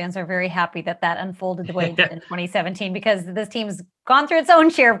Texans fans are very happy that unfolded the way it did in 2017 because this team's gone through its own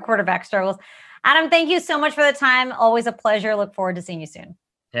share of quarterback struggles. Adam, thank you so much for the time. Always a pleasure. Look forward to seeing you soon.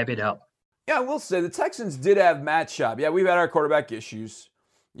 Happy to help. Yeah, I will say the Texans did have Matt Schaub. Yeah, we've had our quarterback issues.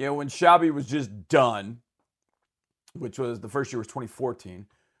 When Schaub was just done, which was the first year was 2014.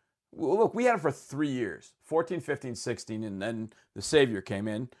 Well, look, we had him for 3 years, 14, 15, 16, and then the savior came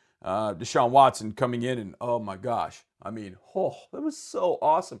in. Deshaun Watson coming in, and oh my gosh, that was so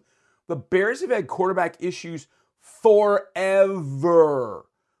awesome. The Bears have had quarterback issues forever.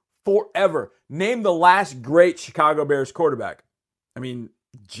 Name the last great Chicago Bears quarterback.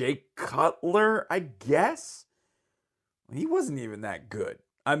 Jay Cutler, I guess. He wasn't even that good.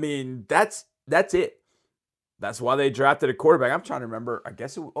 That's it. That's why they drafted a quarterback. I'm trying to remember. I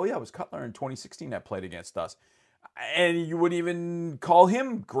guess it was Cutler in 2016 that played against us. And you wouldn't even call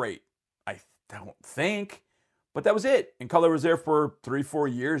him great, I don't think. But that was it. And Cutler was there for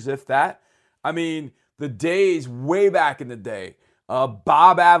 3-4 years, if that. The days way back in the day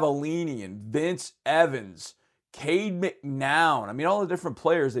Bob Avellini and Vince Evans, Cade McNown. I mean, all the different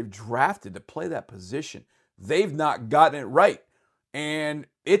players they've drafted to play that position. They've not gotten it right. And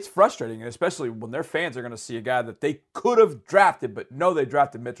it's frustrating, especially when their fans are going to see a guy that they could have drafted, but no, they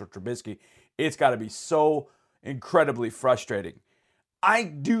drafted Mitchell Trubisky. It's got to be so incredibly frustrating. I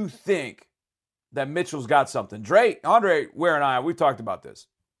do think that Mitchell's got something. Andre Ware and I, we've talked about this.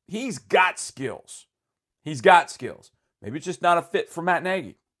 He's got skills. He's got skills. Maybe it's just not a fit for Matt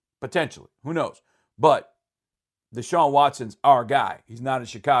Nagy, potentially. Who knows? But Deshaun Watson's our guy. He's not in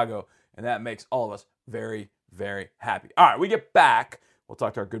Chicago, and that makes all of us very, very happy. All right, we get back. We'll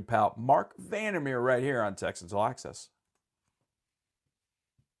talk to our good pal Mark Vandermeer right here on Texans All Access.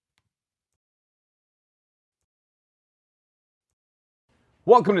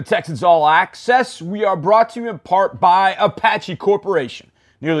 Welcome to Texans All Access. We are brought to you in part by Apache Corporation.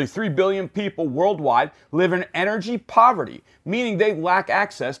 Nearly 3 billion people worldwide live in energy poverty, meaning they lack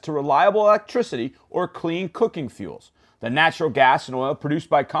access to reliable electricity or clean cooking fuels. The natural gas and oil produced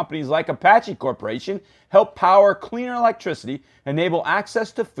by companies like Apache Corporation help power cleaner electricity, enable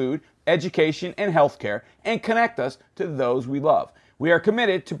access to food, education, and healthcare, and connect us to those we love. We are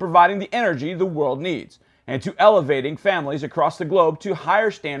committed to providing the energy the world needs and to elevating families across the globe to higher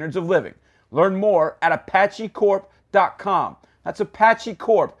standards of living. Learn more at ApacheCorp.com. That's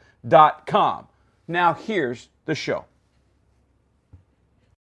ApacheCorp.com. Now here's the show.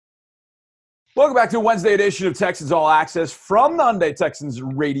 Welcome back to a Wednesday edition of Texans All Access from the Hyundai Texans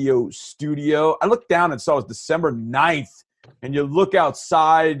radio studio. I looked down and saw it was December 9th, and you look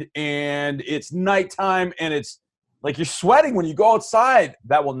outside and it's nighttime and it's like you're sweating when you go outside.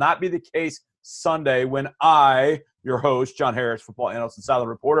 That will not be the case Sunday when I, your host, John Harris, football analyst and sideline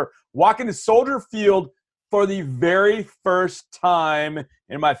reporter, walk into Soldier Field for the very first time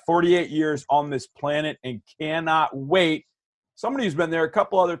in my 48 years on this planet and cannot wait. Somebody who's been there a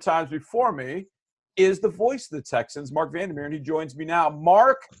couple other times before me is the voice of the Texans, Mark Vandermeer, and he joins me now.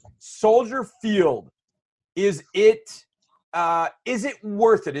 Mark, Soldier Field, is it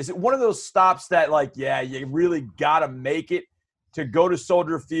worth it? Is it one of those stops that, like, yeah, you really got to make it to go to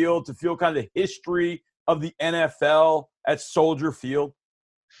Soldier Field to feel kind of the history of the NFL at Soldier Field?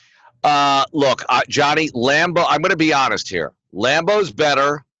 Look, Johnny, Lambeau, I'm going to be honest here. Lambeau's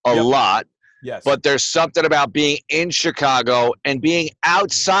better a lot. Yes. But there's something about being in Chicago and being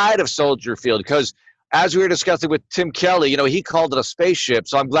outside of Soldier Field because as we were discussing with Tim Kelly, you know, he called it a spaceship.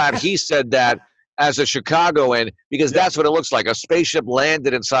 So I'm glad he said that as a Chicagoan because that's what it looks like. A spaceship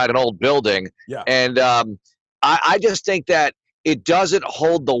landed inside an old building. Yeah. And I just think that it doesn't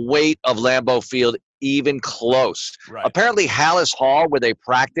hold the weight of Lambeau Field even close. Right. Apparently Hallis Hall, where they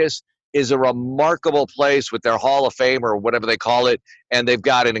practice, is a remarkable place with their Hall of Fame or whatever they call it. And they've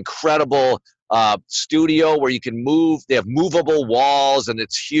got an incredible studio where you can move. They have movable walls, and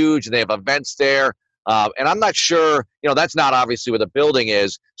it's huge, and they have events there. And I'm not sure, you know, that's not obviously where the building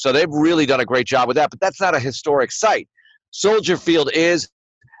is. So they've really done a great job with that. But that's not a historic site. Soldier Field is.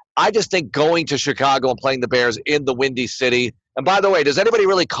 I just think going to Chicago and playing the Bears in the Windy City. And by the way, does anybody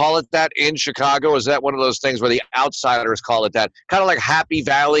really call it that in Chicago? Or is that one of those things where the outsiders call it that? Kind of like Happy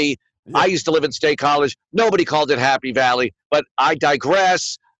Valley. Yeah. I used to live in State College. Nobody called it Happy Valley. But I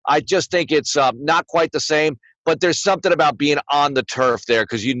digress. I just think it's not quite the same. But there's something about being on the turf there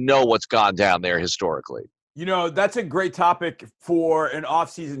because you know what's gone down there historically. You know, that's a great topic for an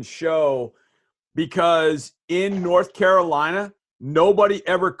off-season show because in North Carolina, nobody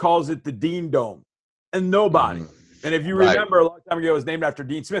ever calls it the Dean Dome. And nobody. And if you remember, a long time ago, it was named after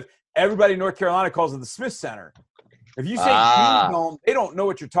Dean Smith. Everybody in North Carolina calls it the Smith Center. If you say Dean Dome, they don't know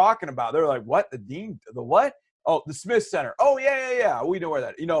what you're talking about. They're like, what? The what? Oh, the Smith Center. Oh, yeah. We know where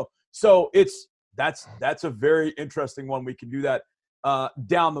that is. You know, so that's a very interesting one. We can do that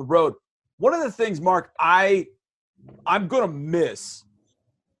down the road. One of the things, Mark, I'm going to miss,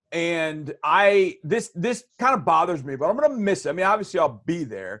 and this kind of bothers me, but I'm going to miss it. I mean, obviously I'll be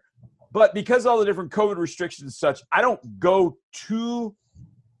there. But because of all the different COVID restrictions and such, I don't go to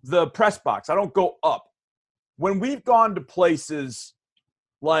the press box. I don't go up. When we've gone to places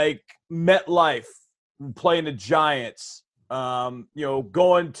like MetLife, playing the Giants,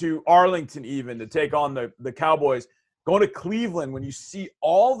 going to Arlington even to take on the Cowboys, going to Cleveland, when you see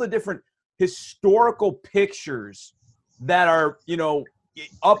all the different historical pictures that are,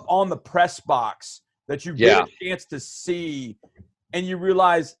 up on the press box that you get a chance to see, and you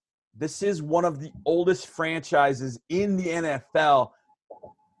realize this is one of the oldest franchises in the NFL.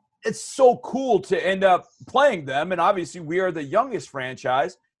 It's so cool to end up playing them. And obviously we are the youngest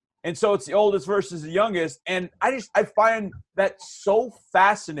franchise. And so it's the oldest versus the youngest. And I find that so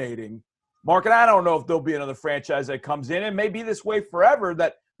fascinating Mark, and I don't know if there'll be another franchise that comes in. It may be this way forever,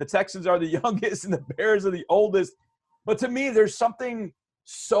 that the Texans are the youngest and the Bears are the oldest. But to me, there's something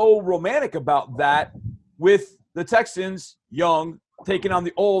so romantic about that, with the Texans young taking on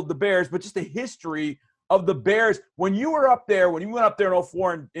the Bears, but just the history of the Bears. When you were up there, when you went up there in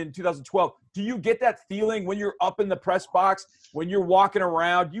 04 and in 2012, do you get that feeling when you're up in the press box, when you're walking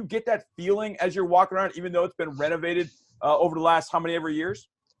around? You get that feeling as you're walking around, even though it's been renovated over the last how many ever years?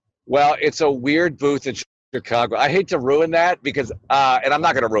 Well, it's a weird booth in Chicago. I hate to ruin that because, and I'm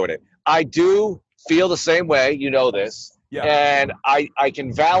not going to ruin it. I do feel the same way, you know this, and I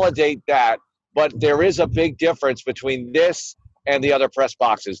can validate that, but there is a big difference between this and the other press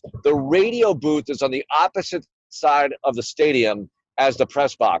boxes. The radio booth is on the opposite side of the stadium as the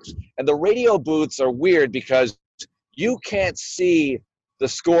press box. And the radio booths are weird because you can't see the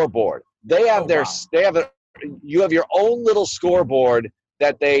scoreboard. They have you have your own little scoreboard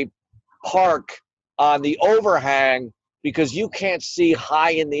that they park on the overhang because you can't see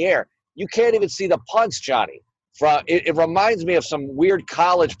high in the air. You can't even see the punts, Johnny. It reminds me of some weird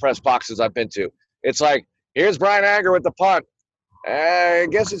college press boxes I've been to. It's like, here's Brian Anger with the punt. I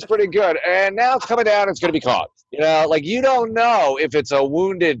guess it's pretty good. And now it's coming down. It's going to be caught. You know, like you don't know if it's a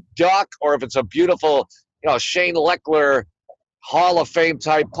wounded duck or if it's a beautiful, Shane Leckler Hall of Fame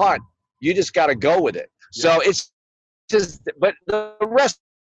type punt. You just got to go with it. Yeah. So it's just, but the rest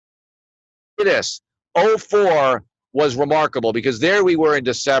of this, 04 was remarkable because there we were in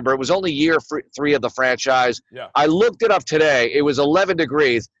December. It was only year 3 of the franchise. Yeah. I looked it up today. It was 11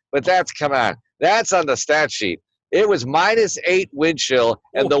 degrees, but that's on the stat sheet. It was -8 wind chill,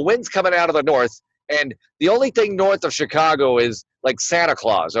 and the wind's coming out of the north. And the only thing north of Chicago is like Santa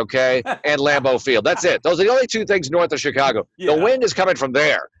Claus, okay, and Lambeau Field. That's it. Those are the only 2 things north of Chicago. Yeah. The wind is coming from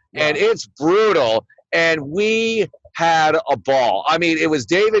there, and it's brutal. And we had a ball. I mean, it was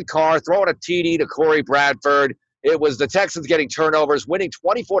David Carr throwing a TD to Corey Bradford. It was the Texans getting turnovers, winning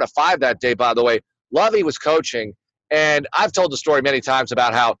 24-5 that day, by the way. Lovey was coaching, and I've told the story many times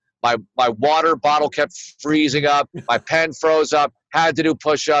about how my water bottle kept freezing up. My pen froze up. Had to do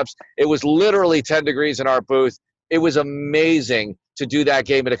push-ups. It was literally 10 degrees in our booth. It was amazing to do that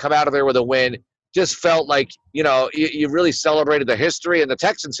game and to come out of there with a win. Just felt like, you really celebrated the history and the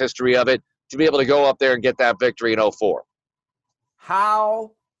Texans' history of it to be able to go up there and get that victory in 04.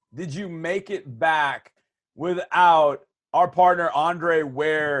 How did you make it back without our partner Andre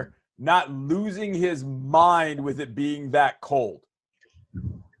Ware not losing his mind with it being that cold?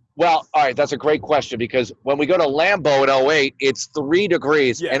 Well, all right, that's a great question because when we go to Lambeau in 08, it's 3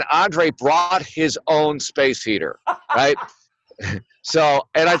 degrees, and Andre brought his own space heater, right? So,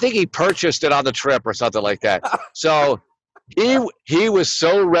 and I think he purchased it on the trip or something like that. So he was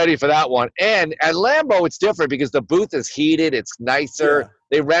so ready for that one. And at Lambeau, it's different because the booth is heated. It's nicer. Yeah.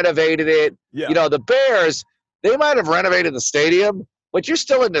 They renovated it. Yeah. The Bears, they might have renovated the but you're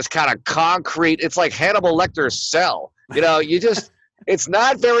still in this kind of concrete. It's like Hannibal Lecter's cell. It's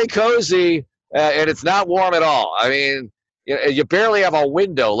not very cozy, and it's not warm at all. I mean, you barely have a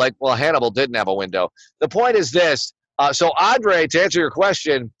window. Hannibal didn't have a window. The point is this. So Andre, to answer your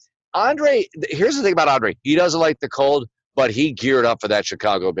question, here's the thing about Andre. He doesn't like the cold, but he geared up for that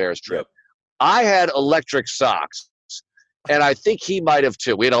Chicago Bears trip. Yep. I had electric socks, and I think he might have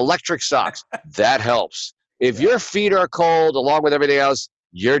too. We had electric socks. That helps. If your feet are cold along with everything else,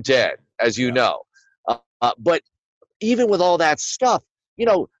 you're dead, as you know. But even with all that stuff,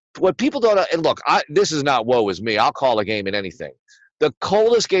 what people don't – and look, this is not woe is me. I'll call a game in anything. The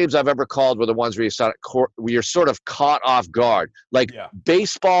coldest games I've ever called were the ones where you're sort of caught off guard,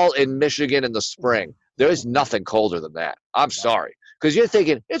 baseball in Michigan in the spring. There's nothing colder than that. I'm sorry. Because you're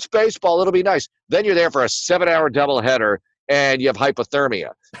thinking, it's baseball, it'll be nice. Then you're there for a 7-hour doubleheader, and you have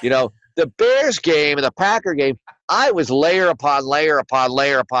hypothermia. The Bears game and the Packer game, I was layer upon layer upon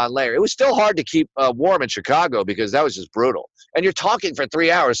layer upon layer. It was still hard to keep warm in Chicago because that was just brutal. And you're talking for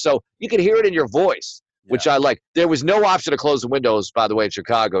 3 hours, so you can hear it in your voice, which I like. There was no option to close the windows, by the way, in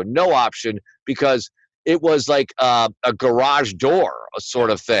Chicago. No option because it was like a garage door sort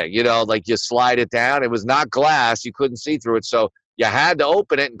of thing. Like you slide it down. It was not glass. You couldn't see through it. So you had to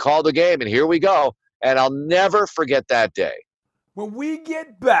open it and call the game, and here we go. And I'll never forget that day. When we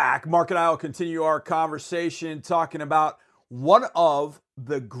get back, Mark and I will continue our conversation talking about one of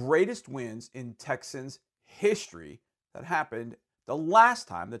the greatest wins in Texans history that happened the last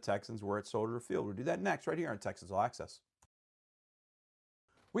time the Texans were at Soldier Field. We'll do that next right here on Texans All Access.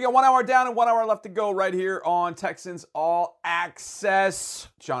 We got 1 hour down and 1 hour left to go right here on Texans All Access.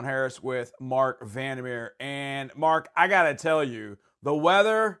 John Harris with Mark Vandermeer. And Mark, I got to tell you, the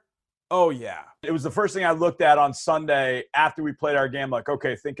weather Oh, yeah. It was the first thing I looked at on Sunday after we played our game. Like,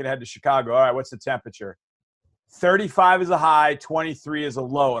 okay, thinking ahead to Chicago. All right, what's the temperature? 35 is a high, 23 is a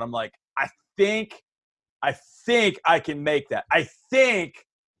low. And I'm like, I think I can make that. I think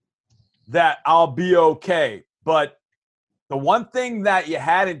that I'll be okay. But the one thing that you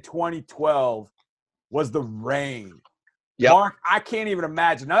had in 2012 was the rain. Yep. Mark, I can't even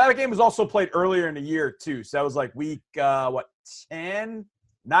imagine. Now, that game was also played earlier in the year, too. So that was like week, 10?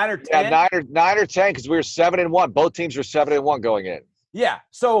 9 or 10? Yeah, 9 or 10 because we were 7-1. Both teams were 7-1 going in. Yeah,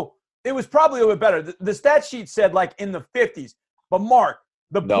 so it was probably a little bit better. The stat sheet said like in the 50s. But, Mark,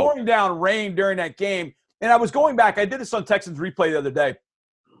 the pouring down rain during that game, and I was going back. I did this on Texans Replay the other day,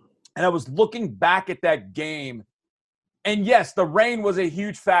 and I was looking back at that game. And, yes, the rain was a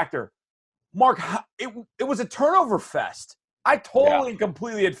huge factor. Mark, it was a turnover fest. I totally and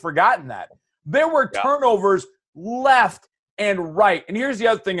completely had forgotten that. There were turnovers left and right. And here's the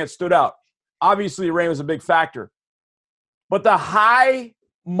other thing that stood out. Obviously, rain was a big factor. But the high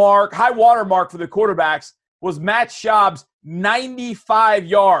water mark for the quarterbacks was Matt Schaub's 95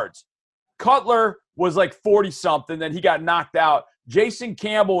 yards. Cutler was like 40-something, then he got knocked out. Jason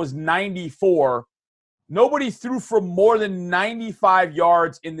Campbell was 94. Nobody threw for more than 95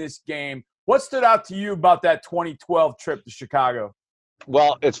 yards in this game. What stood out to you about that 2012 trip to Chicago?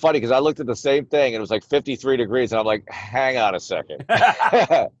 Well, it's funny because I looked at the same thing and it was like 53 degrees, and I'm like, hang on a second.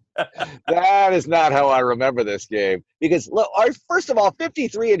 That is not how I remember this game. Because, look, first of all,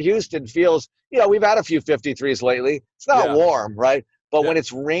 53 in Houston feels, we've had a few 53s lately. It's not warm, right? But when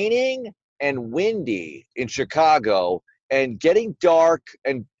it's raining and windy in Chicago and getting dark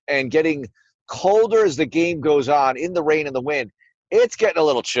and getting colder as the game goes on in the rain and the wind, it's getting a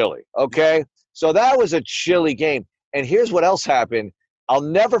little chilly, okay? So that was a chilly game. And here's what else happened. I'll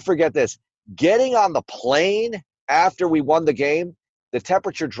never forget this. Getting on the plane after we won the game, the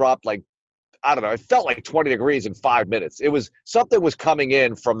temperature dropped like, I don't know, it felt like 20 degrees in 5 minutes. Something was coming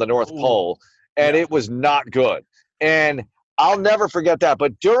in from the North Pole, and it was not good. And I'll never forget that.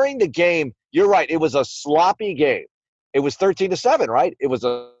 But during the game, you're right, it was a sloppy game. It was 13-7, right? It was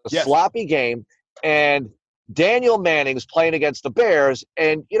a sloppy game. And Daniel Manning's playing against the Bears,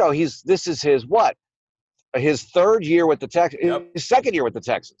 and, this is his third year with the Texans, his second year with the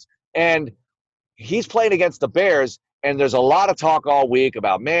Texans. And he's playing against the Bears, and there's a lot of talk all week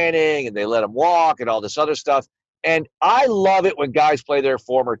about Manning, and they let him walk and all this other stuff. And I love it when guys play their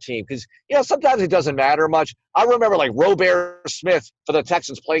former team because, sometimes it doesn't matter much. I remember like Robert Smith for the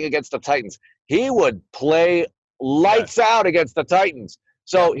Texans playing against the Titans. He would play lights out against the Titans.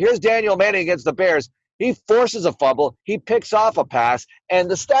 So here's Daniel Manning against the Bears. He forces a fumble. He picks off a pass. And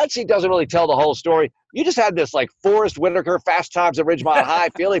the stat sheet doesn't really tell the whole story. You just had this like Forrest Whitaker, Fast Times at Ridgemont High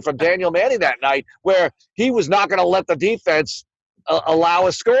feeling from Daniel Manning that night where he was not going to let the defense allow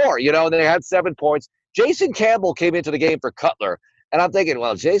a score, and they had 7 points. Jason Campbell came into the game for Cutler. And I'm thinking,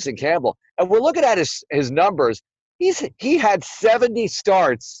 well, Jason Campbell. And we're looking at his numbers. He had 70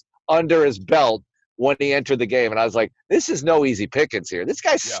 starts under his belt when he entered the game. And I was like, this is no easy pickings here. This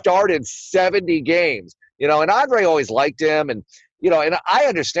guy started 70 games, and Andre always liked him. And, and I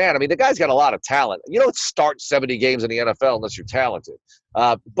understand. I mean, the guy's got a lot of talent. You don't start 70 games in the NFL unless you're talented.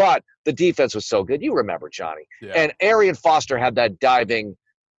 But the defense was so good. You remember, Johnny. Yeah. And Arian Foster had that diving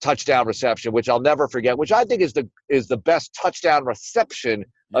touchdown reception, which I'll never forget, which I think is the best touchdown reception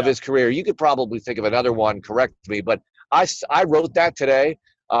of his career. You could probably think of another one, correct me, but I wrote that today.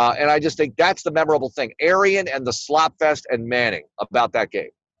 And I just think that's the memorable thing. Arian and the slop fest and Manning about that game.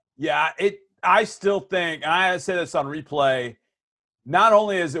 Yeah, I still think, and I say this on replay, not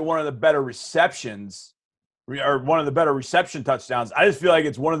only is it one of the better receptions or one of the better reception touchdowns, I just feel like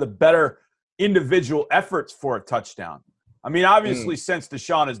it's one of the better individual efforts for a touchdown. I mean, obviously, since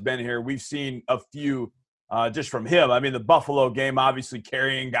Deshaun has been here, we've seen a few just from him. I mean, the Buffalo game, obviously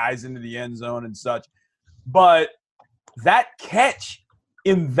carrying guys into the end zone and such. But that catch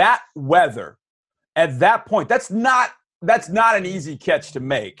in that weather at that point, that's not an easy catch to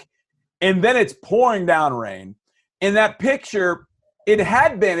make. And then it's pouring down rain. And that picture,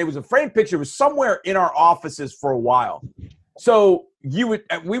 it was a framed picture. It was somewhere in our offices for a while. So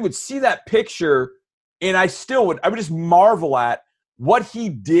we would see that picture, and I would just marvel at what he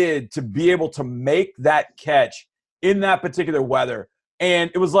did to be able to make that catch in that particular weather.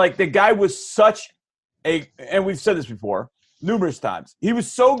 And it was like the guy was and we've said this before numerous times, he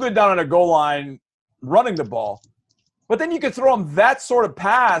was so good down on a goal line running the ball. But then you could throw him that sort of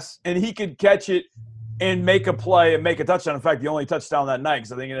pass, and he could catch it and make a play and make a touchdown. In fact, the only touchdown that night,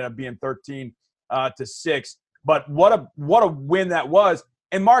 because I think it ended up being 13-6. But what a win that was.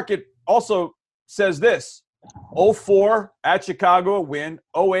 And Mark, it also says this. 04 at Chicago, a win.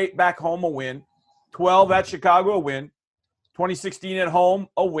 08 back home, a win. 12 at Chicago, a win. 2016 at home,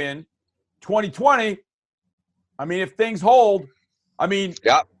 a win. 2020, I mean, if things hold, I mean,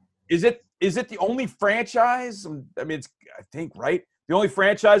 yeah. Is it the only franchise? I mean, I think, right? The only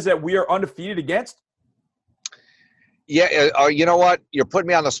franchise that we are undefeated against? Yeah, you know what? You're putting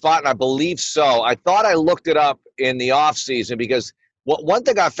me on the spot, and I believe so. I thought I looked it up in the offseason because one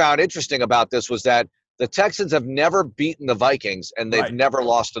thing I found interesting about this was that the Texans have never beaten the Vikings, and they've never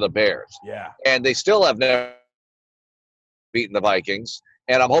lost to the Bears. Yeah. And they still have never beaten the Vikings,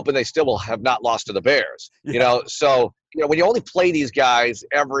 and I'm hoping they still will have not lost to the Bears. Yeah. So when you only play these guys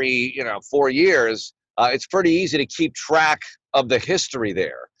every 4 years, it's pretty easy to keep track of the history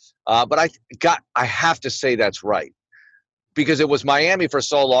there. But I have to say that's right, because it was Miami for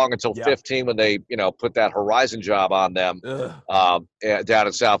so long until 15 when they put that Horizon job on them down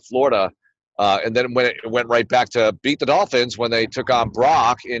in South Florida. And then when it went right back to beat the Dolphins when they took on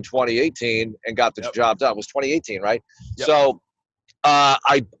Brock in 2018 and got the job done. It was 2018, right? Yep. So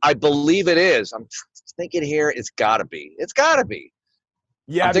I believe it is. I'm thinking here it's got to be. It's got to be.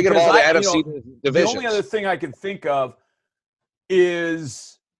 Yeah, I'm thinking of all the NFC divisions. The only other thing I can think of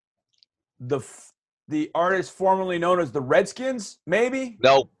is the artist formerly known as the Redskins, maybe?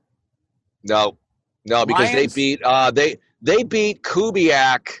 No, because Lions? they beat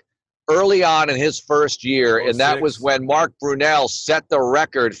Kubiak early on in his first year, and that was when Mark Brunell set the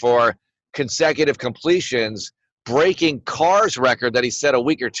record for consecutive completions, breaking Carr's record that he set a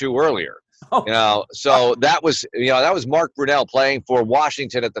week or two earlier. So that was Mark Brunell playing for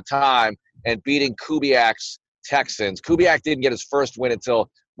Washington at the time and beating Kubiak's Texans. Kubiak didn't get his first win until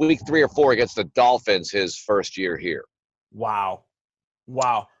week 3 or 4 against the Dolphins his first year here. Wow.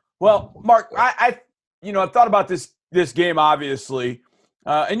 Well, Mark, I've thought about this game, obviously.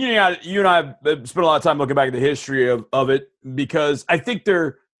 And you and I have spent a lot of time looking back at the history of it, because I think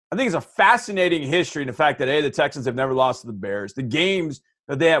it's a fascinating history in the fact that, the Texans have never lost to the Bears. The games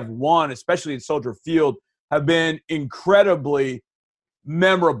that they have won, especially at Soldier Field, have been incredibly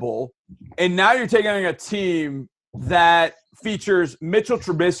memorable. And now you're taking on a team that features Mitchell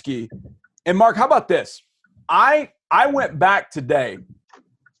Trubisky. And Mark, how about this? I went back today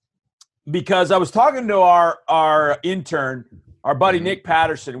because I was talking to our intern, our buddy Nick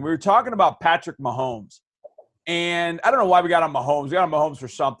Patterson, and we were talking about Patrick Mahomes. And I don't know why we got on Mahomes. We got on Mahomes for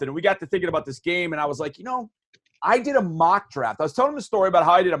something. And we got to thinking about this game, and I was like, I did a mock draft. I was telling him a story about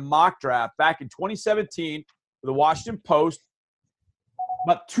how I did a mock draft back in 2017 for the Washington Post,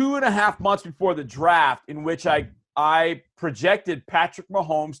 about 2.5 months before the draft, in which I projected Patrick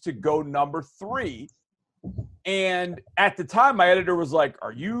Mahomes to go number 3. And at the time, my editor was like,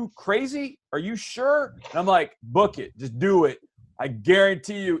 "Are you crazy? Are you sure?" And I'm like, "Book it. Just do it. I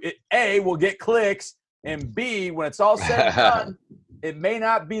guarantee you it, A, will get clicks, and B, when it's all said and done, it may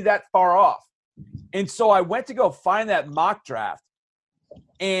not be that far off." And so I went to go find that mock draft,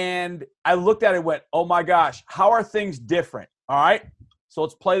 and I looked at it and went, "Oh, my gosh, how are things different?" All right, so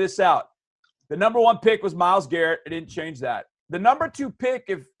let's play this out. The number 1 pick was Myles Garrett. I didn't change that. The number 2 pick,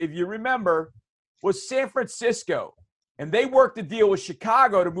 if you remember, was San Francisco. And they worked a deal with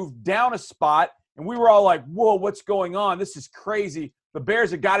Chicago to move down a spot. And we were all like, whoa, what's going on? This is crazy. The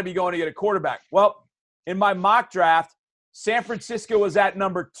Bears have got to be going to get a quarterback. Well, in my mock draft, San Francisco was at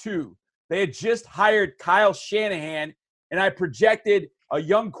number 2. They had just hired Kyle Shanahan, and I projected a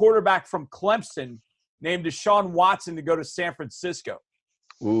young quarterback from Clemson named Deshaun Watson to go to San Francisco.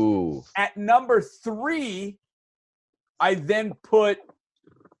 Ooh. At number 3, I then put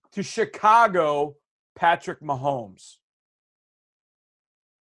to Chicago Patrick Mahomes.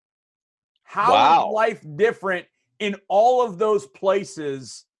 How is life different in all of those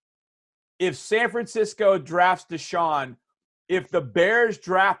places if San Francisco drafts Deshaun, if the Bears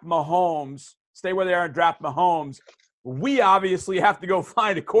draft Mahomes, stay where they are and draft Mahomes, we obviously have to go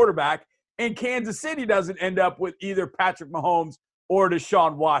find a quarterback, and Kansas City doesn't end up with either Patrick Mahomes or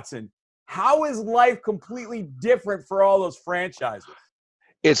Deshaun Watson. How is life completely different for all those franchises?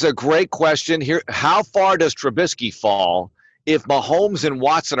 It's a great question here. How far does Trubisky fall if Mahomes and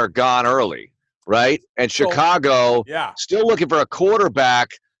Watson are gone early, right? And Chicago, still looking for a quarterback,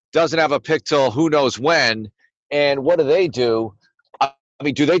 doesn't have a pick till who knows when. And what do? I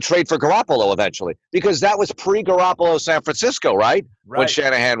mean, do they trade for Garoppolo eventually? Because that was pre-Garoppolo San Francisco, right? When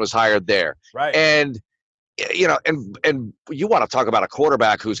Shanahan was hired there. Right. And, and you want to talk about a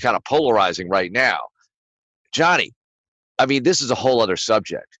quarterback who's kind of polarizing right now. Johnny, I mean, this is a whole other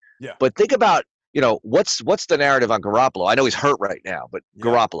subject. Yeah. But think about, what's the narrative on Garoppolo? I know he's hurt right now, but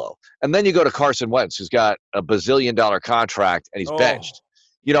Garoppolo. And then you go to Carson Wentz, who's got a $1 bazillion contract, and he's benched.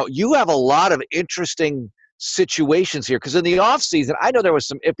 You have a lot of interesting situations here. Because in the offseason, I know there was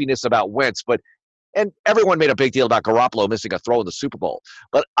some iffiness about Wentz, and everyone made a big deal about Garoppolo missing a throw in the Super Bowl.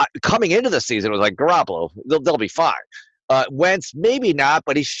 But coming into the season, it was like, Garoppolo, they'll be fine. Wentz, maybe not,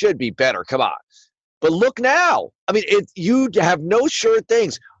 but he should be better. Come on. But look now. I mean, you have no sure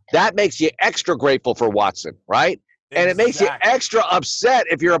things. That makes you extra grateful for Watson, right? And it makes you extra upset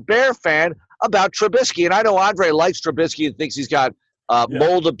if you're a Bear fan about Trubisky. And I know Andre likes Trubisky and thinks he's got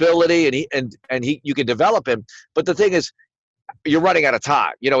moldability and you can develop him. But the thing is, you're running out of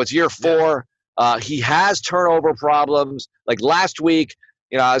time. It's year 4. He has turnover problems. Like last week,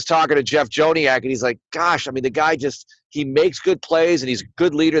 I was talking to Jeff Joniak, and he's like, gosh, I mean, the guy he makes good plays, and he's a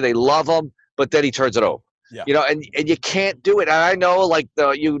good leader. They love him, but then he turns it over. Yeah. And you can't do it. And I know,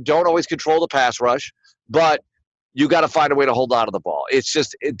 you don't always control the pass rush, but you got to find a way to hold on to the ball. It's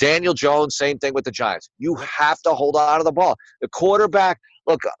just Daniel Jones, same thing with the Giants. You have to hold on to the ball. The quarterback,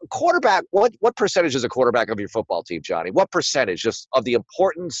 what percentage is a quarterback of your football team, Johnny? What percentage just of the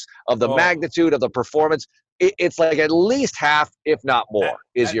importance, of the magnitude, of the performance? It's like at least half, if not more,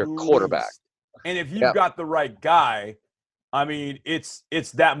 is your quarterback. Least. And if you've got the right guy, I mean, it's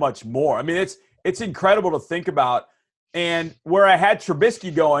that much more. I mean, it's incredible to think about. And where I had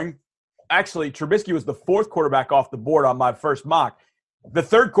Trubisky going, actually, Trubisky was the 4th quarterback off the board on my first mock. The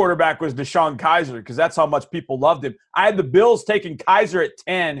 3rd quarterback was DeShone Kizer because that's how much people loved him. I had the Bills taking Kizer at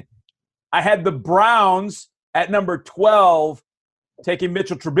 10. I had the Browns at number 12 taking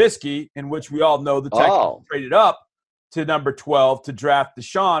Mitchell Trubisky, in which we all know the Texans traded up to number 12 to draft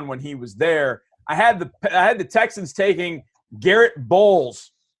DeShone when he was there. I had the Texans taking Garrett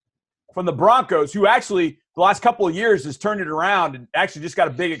Bowles from the Broncos, who actually the last couple of years has turned it around and actually just got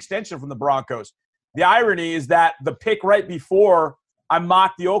a big extension from the Broncos. The irony is that the pick right before I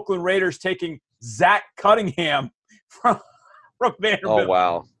mocked the Oakland Raiders taking Zach Cunningham from Vanderbilt. Oh,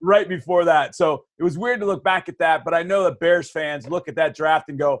 wow. Right before that. So it was weird to look back at that, but I know that Bears fans look at that draft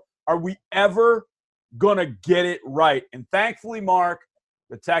and go, are we ever going to get it right? And thankfully, Mark,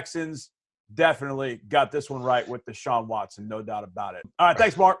 the Texans definitely got this one right with Deshaun Watson, no doubt about it. All right,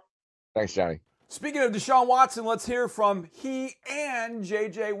 thanks, Mark. Thanks, Johnny. Speaking of Deshaun Watson, let's hear from he and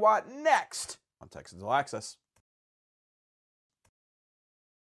J.J. Watt next on Texans All Access.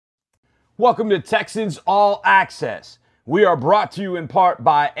 Welcome to Texans All Access. We are brought to you in part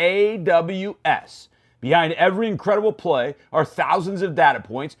by AWS. Behind every incredible play are thousands of data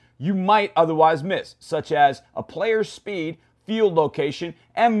points you might otherwise miss, such as a player's speed, field location,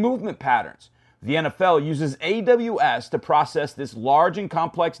 and movement patterns. The NFL uses AWS to process this large and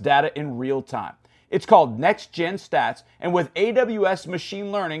complex data in real time. It's called Next Gen Stats, and with AWS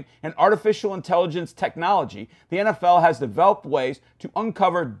machine learning and artificial intelligence technology, the NFL has developed ways to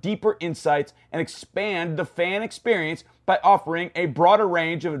uncover deeper insights and expand the fan experience by offering a broader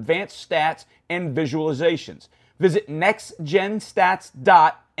range of advanced stats and visualizations. Visit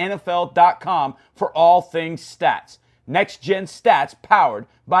nextgenstats.nfl.com for all things stats. Next Gen Stats powered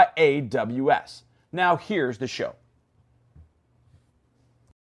by AWS. Now here's the show.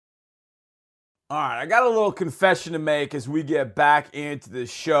 All right, I got a little confession to make as we get back into the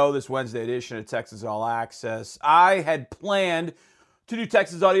show, this Wednesday edition of Texans All Access. I had planned to do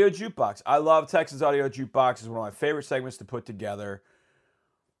Texans Audio Jukebox. I love Texans Audio Jukebox. It's one of my favorite segments to put together.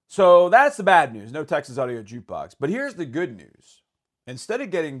 So that's the bad news, no Texans Audio Jukebox. But here's the good news. Instead of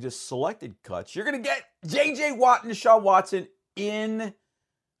getting just selected cuts, you're going to get J.J. Watt and Deshaun Watson in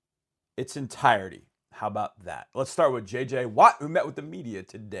its entirety. How about that? Let's start with J.J. Watt, who met with the media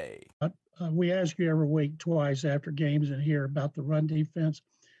today. We ask you every week, twice after games, and hear about the run defense.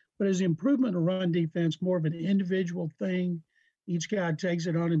 But is the improvement of run defense more of an individual thing? Each guy takes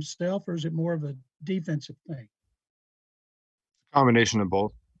it on himself, or is it more of a defensive thing? Combination of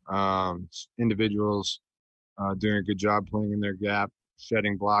both. Individuals doing a good job playing in their gap,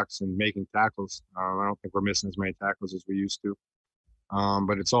 shedding blocks, and making tackles. I don't think we're missing as many tackles as we used to.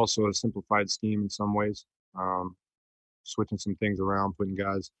 But it's also a simplified scheme in some ways, switching some things around, putting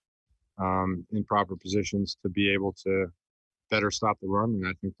guys in proper positions to be able to better stop the run. And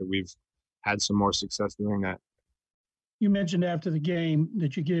I think that we've had some more success doing that. You mentioned after the game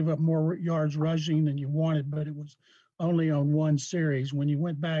that you gave up more yards rushing than you wanted, but it was only on one series. When you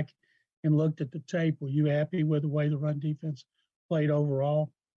went back and looked at the tape, were you happy with the way the run defense played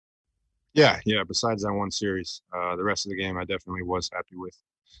overall? Yeah. Besides that one series, the rest of the game, I definitely was happy with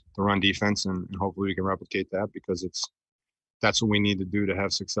the run defense, and hopefully we can replicate that, because that's what we need to do to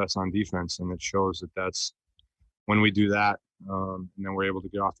have success on defense. And it shows that that's when we do that, and then we're able to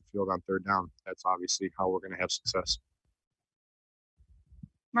get off the field on third down. That's obviously how we're going to have success.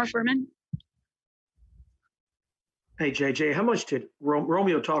 Mark Berman. Hey, JJ, how much did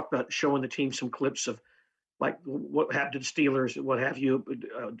Romeo talk about showing the team some clips of like what happened to the Steelers, what have you,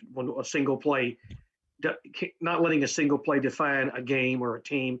 when a single play, not letting a single play define a game or a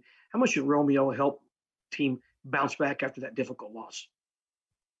team. How much did Romeo help team bounce back after that difficult loss?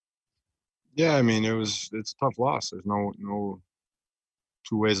 Yeah, I mean, it's a tough loss. There's no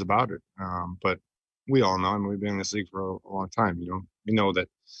two ways about it. But we all know, I mean, we've been in this league for a long time. We know that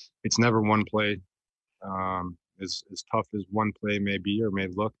it's never one play. As tough as one play may be or may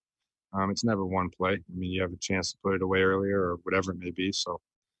look, it's never one play. I mean, you have a chance to put it away earlier or whatever it may be. So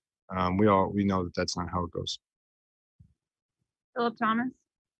we know that that's not how it goes. Philip Thomas,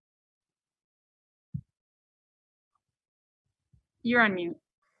 you're on mute.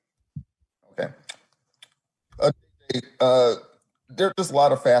 Okay. There's just a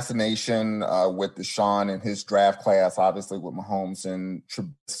lot of fascination with Deshaun and his draft class, obviously with Mahomes and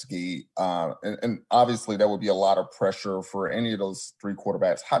Trubisky. And obviously there would be a lot of pressure for any of those three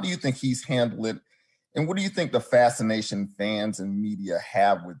quarterbacks. How do you think he's handled it? And what do you think the fascination fans and media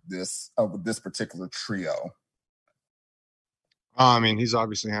have with this particular trio? I mean, he's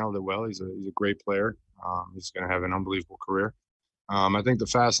obviously handled it well. He's a great player. He's going to have an unbelievable career. I think the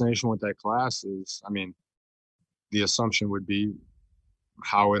fascination with that class is, I mean, the assumption would be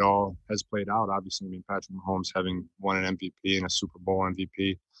how it all has played out. Obviously, I mean, Patrick Mahomes having won an MVP and a Super Bowl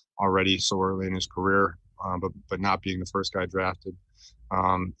MVP already so early in his career, but not being the first guy drafted,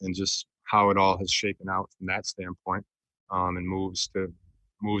 and just how it all has shaken out from that standpoint, and moves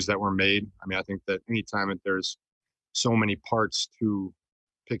that were made. I mean, I think that anytime that there's so many parts to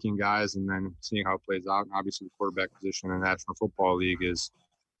picking guys and then seeing how it plays out, and obviously the quarterback position in the National Football League is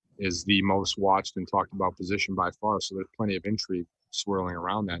the most watched and talked about position by far. So there's plenty of intrigue swirling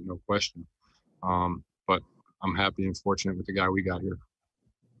around that, no question. But I'm happy and fortunate with the guy we got here.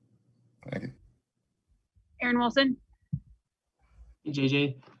 Thank you. Aaron Wilson. Hey,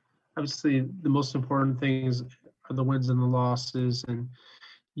 JJ. Obviously, the most important things are the wins and the losses, and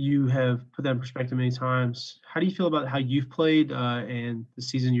you have put that in perspective many times. How do you feel about how you've played and the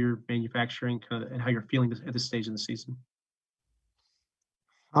season you're manufacturing, and how you're feeling at this stage in the season?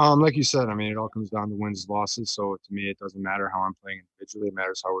 Like you said, I mean, it all comes down to wins, losses. So to me, it doesn't matter how I'm playing individually. It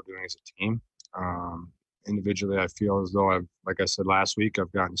matters how we're doing as a team. Individually, I feel as though like I said last week,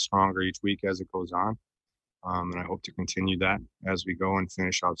 I've gotten stronger each week as it goes on. And I hope to continue that as we go and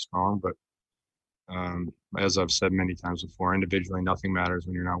finish out strong. But as I've said many times before, individually, nothing matters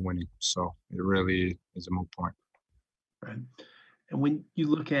when you're not winning. So it really is a moot point. Right. And when you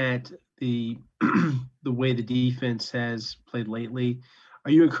look at the the way the defense has played lately,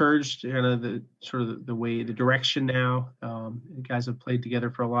 are you encouraged the way, the direction now? You guys have played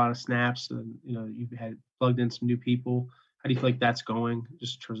together for a lot of snaps, and you've had plugged in some new people. How do you feel like that's going,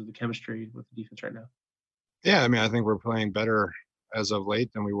 just in terms of the chemistry with the defense right now? Yeah, I mean, I think we're playing better as of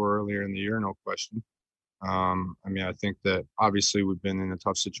late than we were earlier in the year, no question. I mean, I think that obviously we've been in a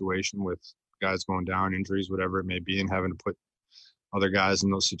tough situation with guys going down, injuries, whatever it may be, and having to put other guys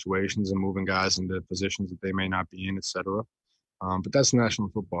in those situations and moving guys into positions that they may not be in, et cetera. But that's the National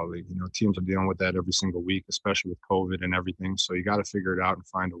Football League. Teams are dealing with that every single week, especially with COVID and everything. So you got to figure it out and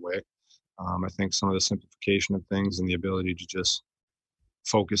find a way. I think some of the simplification of things and the ability to just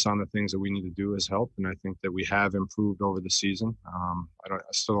focus on the things that we need to do has helped. And I think that we have improved over the season. I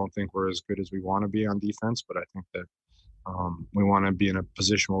still don't think we're as good as we want to be on defense, but I think that we want to be in a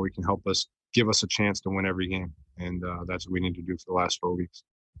position where we can give us a chance to win every game. And that's what we need to do for the last 4 weeks.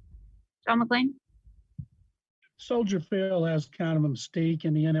 John McClain. Soldier Field has kind of a mystique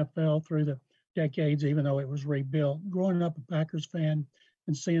in the NFL through the decades, even though it was rebuilt. Growing up a Packers fan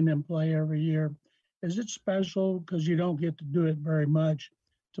and seeing them play every year, is it special because you don't get to do it very much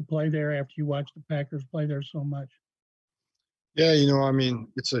to play there after you watch the Packers play there so much? Yeah, I mean,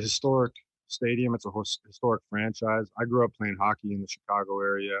 it's a historic stadium. It's a historic franchise. I grew up playing hockey in the Chicago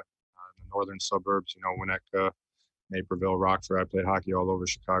area, in the northern suburbs, Winnetka, Naperville, Rockford. I played hockey all over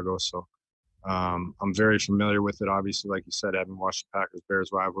Chicago, so I'm very familiar with it. Obviously, like you said, I haven't watched the Packers-Bears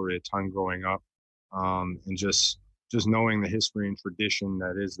rivalry a ton growing up, and just knowing the history and tradition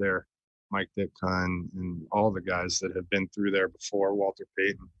that is there, Mike Ditka and all the guys that have been through there before, Walter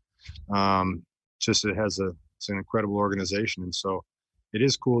Payton. It's an incredible organization, and so it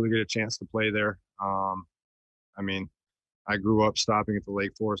is cool to get a chance to play there. I mean, I grew up stopping at the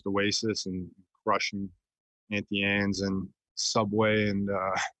Lake Forest Oasis and crushing Auntie Anne's and Subway and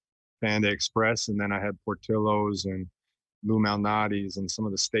Panda Express, and then I had Portillo's and Lou Malnati's and some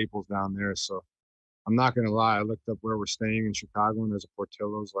of the staples down there. So I'm not going to lie, I looked up where we're staying in Chicago, and there's a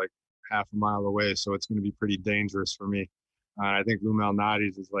Portillo's like half a mile away, so it's going to be pretty dangerous for me. I think Lou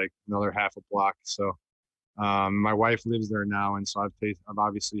Malnati's is like another half a block. So my wife lives there now, and so I've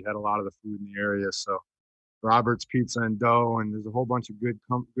obviously had a lot of the food in the area. So Robert's Pizza and Dough, and there's a whole bunch of good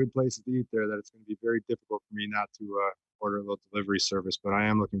places to eat there that it's going to be very difficult for me not to order a little delivery service. But I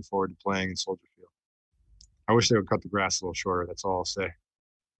am looking forward to playing in Soldier Field. I wish they would cut the grass a little shorter. That's all I'll say.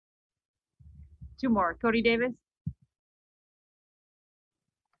 2 more. Cody Davis.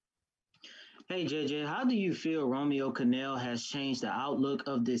 Hey, JJ, how do you feel Romeo Crennel has changed the outlook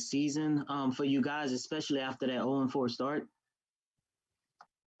of this season for you guys, especially after that 0-4 start?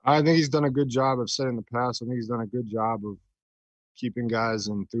 I think he's done a good job. I've said in the past, I think he's done a good job of keeping guys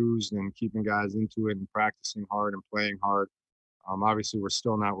enthused and keeping guys into it and practicing hard and playing hard. Obviously, we're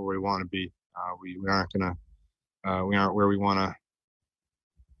still not where we want to be. We aren't where we want to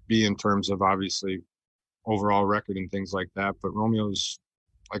be in terms of obviously overall record and things like that. But Romeo's,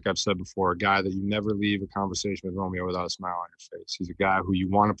 like I've said before, a guy that you never leave a conversation with Romeo without a smile on your face. He's a guy who you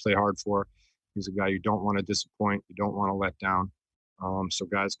want to play hard for. He's a guy you don't want to disappoint. You don't want to let down. So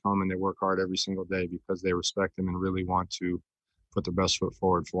guys come and they work hard every single day because they respect him and really want to put their best foot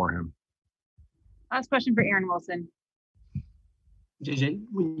forward for him. Last question for Aaron Wilson. JJ,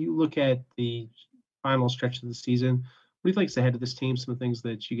 when you look at the final stretch of the season, what do you think is ahead of this team? Some of the things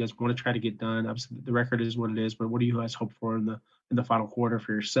that you guys want to try to get done. Obviously, the record is what it is, but what do you guys hope for in the final quarter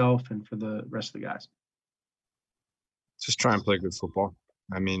for yourself and for the rest of the guys? Just try and play good football.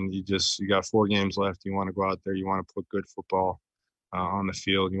 I mean, you got 4 games left. You want to go out there. You want to put good football on the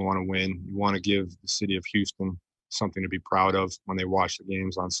field. You want to win. You want to give the city of Houston something to be proud of when they watch the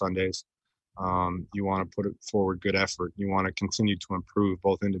games on Sundays. You want to put forward good effort. You want to continue to improve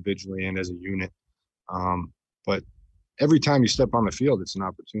both individually and as a unit. But every time you step on the field, it's an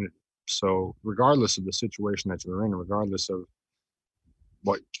opportunity. So regardless of the situation that you're in, regardless of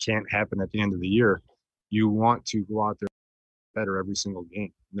what can't happen at the end of the year, you want to go out there better every single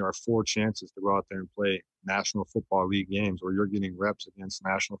game. And there are 4 chances to go out there and play National Football League games where you're getting reps against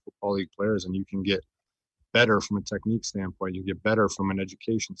National Football League players, and you can get better from a technique standpoint. You get better from an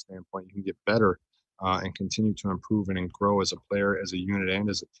education standpoint. You can get better and continue to improve and grow as a player, as a unit, and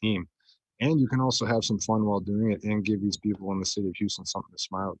as a team. And you can also have some fun while doing it and give these people in the city of Houston something to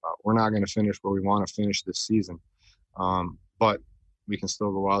smile about. We're not going to finish where we want to finish this season, but we can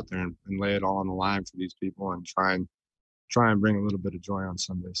still go out there and lay it all on the line for these people and try and bring a little bit of joy on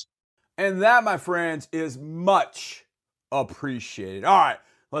Sundays. And that, my friends, is much appreciated. All right,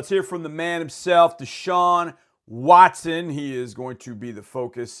 let's hear from the man himself, Deshaun Watson. He is going to be the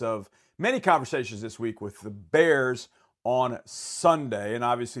focus of many conversations this week with the Bears on Sunday. And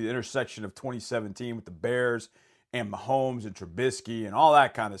obviously the intersection of 2017 with the Bears and Mahomes and Trubisky and all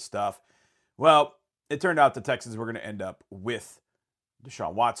that kind of stuff. Well, it turned out the Texans were going to end up with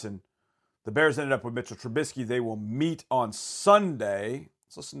Deshaun Watson. The Bears ended up with Mitchell Trubisky. They will meet on Sunday.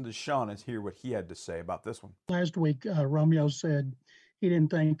 Let's listen to Deshaun and hear what he had to say about this one. Last week, Romeo said he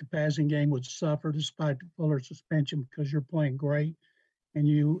didn't think the passing game would suffer despite the Fuller suspension because you're playing great and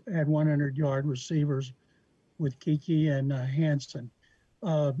you had 100-yard receivers with Kiki and Hansen.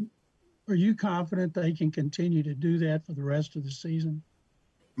 Are you confident they can continue to do that for the rest of the season?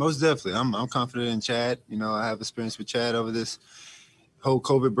 Most definitely. I'm confident in Chad. You know, I have experience with Chad over this whole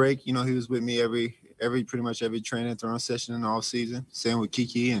COVID break. You know, he was with me pretty much every training throwing session in the off season. Same with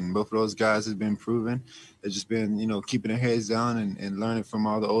Kiki, and both of those guys have been proven. They've just been, you know, keeping their heads down and learning from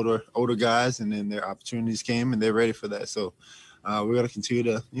all the older guys, and then their opportunities came and they're ready for that. So we're going to continue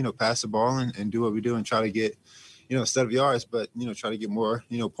to, you know, pass the ball and do what we do and try to get, you know, instead of yards, but, you know, try to get more,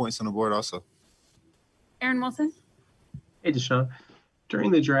 you know, points on the board also. Aaron Wilson. Hey, Deshaun. During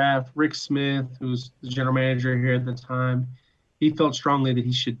the draft, Rick Smith, who's the general manager here at the time, he felt strongly that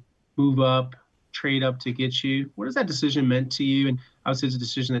he should move up, trade up to get you. What has that decision meant to you? And obviously it's a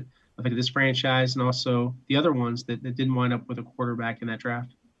decision that affected this franchise and also the other ones that didn't wind up with a quarterback in that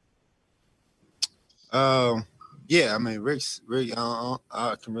draft. Yeah, I mean, Rick,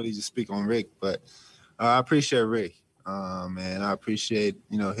 I can really just speak on Rick, but I appreciate Rick. And I appreciate,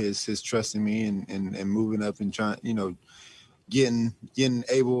 you know, his trust in me and moving up and trying, you know, getting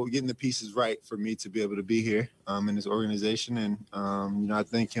the pieces right for me to be able to be here in this organization. And, you know, I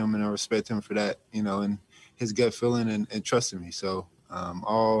thank him and I respect him for that, you know, and his gut feeling and trusting me. So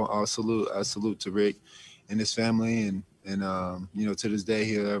I salute to Rick and his family and you know, to this day,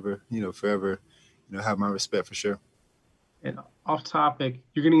 he'll forever, you know, have my respect for sure. And off topic,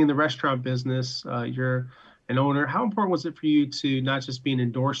 you're getting in the restaurant business. You're an owner. How important was it for you to not just be an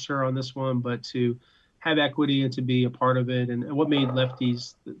endorser on this one, but to have equity and to be a part of it? And what made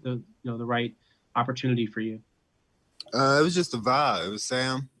Lefties the right opportunity for you? It was just a vibe. It was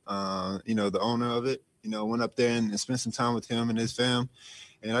Sam, you know, the owner of it. You know, went up there and spent some time with him and his fam,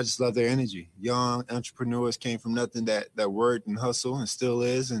 and I just love their energy. Young entrepreneurs came from nothing that worked and hustle and still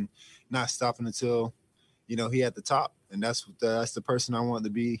is, and not stopping until, he at the top, and that's the person I want to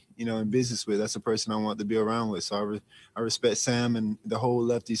be, in business with. That's the person I want to be around with. So I respect Sam and the whole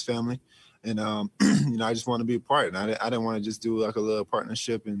Lefties family, and I just want to be a part. And I didn't want to just do like a little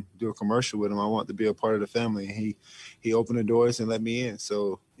partnership and do a commercial with him. I want to be a part of the family. And he opened the doors and let me in.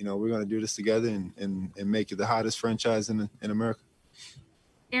 So we're going to do this together and make it the hottest franchise in America.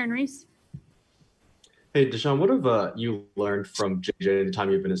 Aaron Reese. Hey, Deshaun, what have you learned from JJ the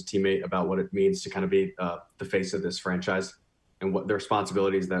time you've been his teammate about what it means to kind of be the face of this franchise and what the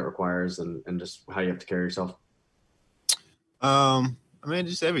responsibilities that requires and just how you have to carry yourself?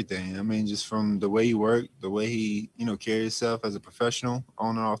 Just everything. Just from the way he worked, the way he, carries himself as a professional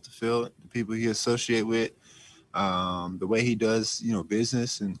on and off the field, the people he associate with, the way he does,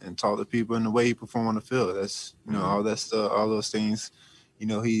 business and talk to people, and the way he perform on the field. That's, all that stuff, all those things,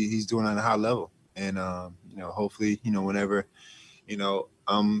 he's doing at a high level. And, hopefully, whenever,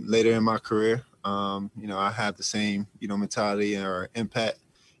 I'm later in my career, I have the same, mentality or impact,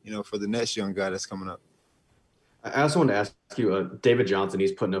 for the next young guy that's coming up. I also wanted to ask you, David Johnson,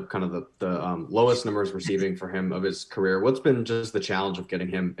 he's putting up kind of the lowest numbers receiving for him of his career. What's been just the challenge of getting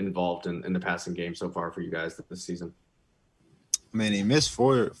him involved in the passing game so far for you guys this season? He missed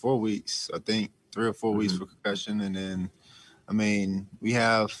four weeks, I think 3 or 4 weeks for concussion. And then, we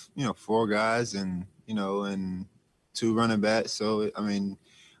have, 4 guys and 2 running backs. So, of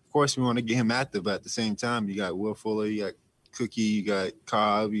course we want to get him active, but at the same time, you got Will Fuller, you got Cookie, you got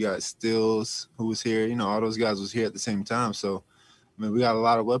Cobb, you got Stills, who was here. All those guys was here at the same time. So, we got a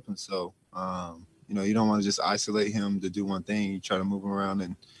lot of weapons. So, you don't want to just isolate him to do one thing. You try to move him around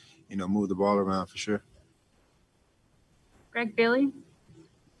and, move the ball around for sure. Greg Bailey.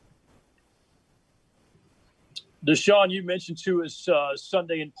 Deshaun, you mentioned to us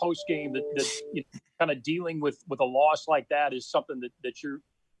Sunday in post game that kind of dealing with a loss like that is something that you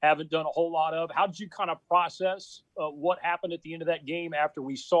haven't done a whole lot of. How did you kind of process what happened at the end of that game after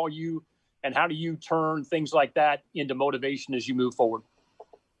we saw you, and how do you turn things like that into motivation as you move forward?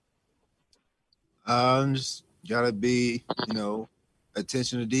 Just gotta be,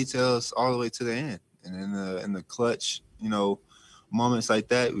 attention to details all the way to the end, and in the clutch, moments like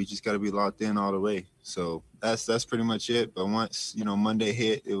that, we just got to be locked in all the way. So that's pretty much it. But once, Monday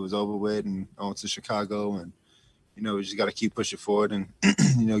hit, it was over with and on to Chicago. And, we just got to keep pushing forward and,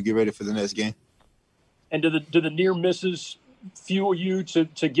 get ready for the next game. And do the near misses fuel you to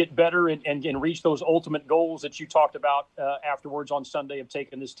get better and reach those ultimate goals that you talked about afterwards on Sunday of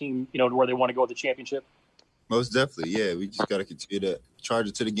taking this team, to where they want to go with the championship? Most definitely. Yeah. We just got to continue to charge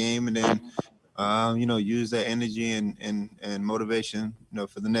it to the game and then, use that energy and motivation,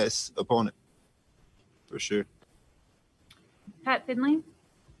 for the next opponent, for sure. Pat Finley.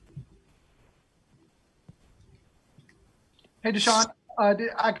 Hey, Deshaun.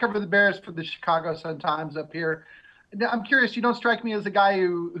 I cover the Bears for the Chicago Sun-Times up here. I'm curious, you don't strike me as a guy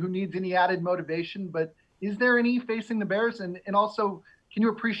who needs any added motivation, but is there any facing the Bears? And also, can you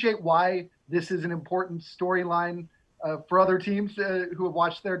appreciate why this is an important storyline for other teams who have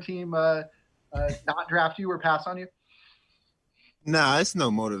watched their team not draft you or pass on you? Nah, it's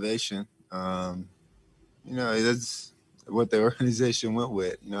no motivation. That's what the organization went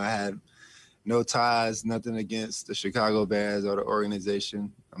with. I had no ties, nothing against the Chicago Bears or the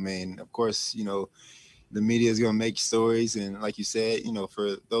organization. Of course, the media is going to make stories. And like you said,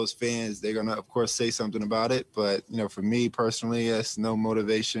 for those fans, they're going to, of course, say something about it. But, for me personally, that's no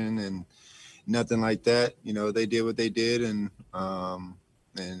motivation and nothing like that. They did what they did and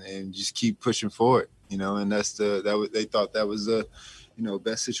just keep pushing forward, and they thought that was the,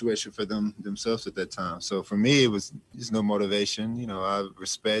 best situation for themselves at that time. So for me, it was just no motivation. I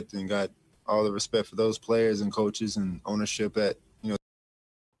respect and got all the respect for those players and coaches and ownership at,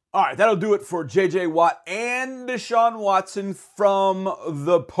 All right, that'll do it for J.J. Watt and Deshaun Watson from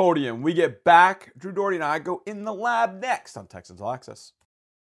the podium. We get back. Drew Doherty and I go in the lab next on Texans All Access.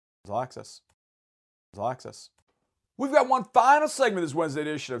 We've got one final segment this Wednesday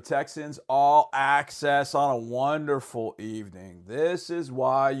edition of Texans All Access on a wonderful evening. This is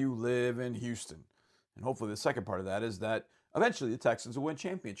why you live in Houston. And hopefully the second part of that is that eventually the Texans will win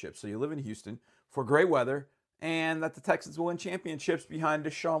championships. So you live in Houston for great weather and that the Texans will win championships behind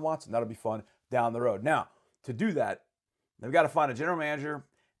Deshaun Watson. That'll be fun down the road. Now, to do that, they've got to find a general manager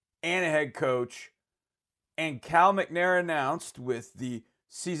and a head coach. And Cal McNair announced with the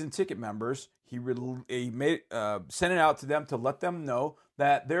season ticket members, he sent it out to them to let them know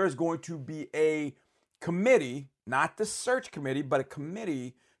that there is going to be a committee, not the search committee, but a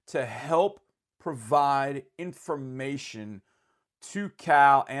committee to help provide information to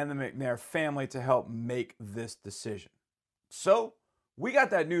Cal and the McNair family to help make this decision. So We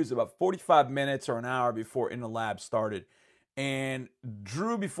got that news about 45 minutes or an hour before In the Lab started. And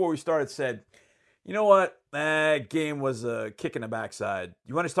Drew, before we started, said, you know what? That game was a kick in the backside.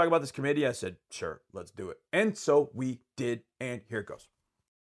 You want us to talk about this committee? I said, sure, let's do it. And so we did, and here it goes.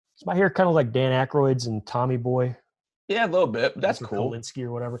 Is my hair kind of like Dan Aykroyd's and Tommy Boy? Yeah, a little bit. But that's cool. Kolinsky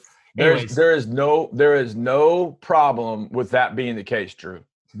or whatever. There is no problem with that being the case, Drew.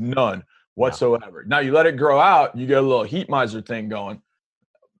 None whatsoever. Now you let it grow out, you get a little heat miser thing going.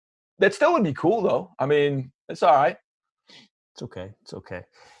 That still would be cool, though. I mean, it's all right. It's okay. It's okay.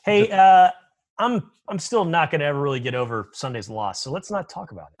 Hey, I'm still not going to ever really get over Sunday's loss, so let's not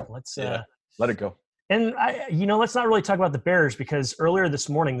talk about it. Let's let it go. And let's not really talk about the Bears, because earlier this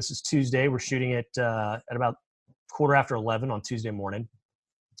morning, this is Tuesday, we're shooting it at about 11:15 on Tuesday morning.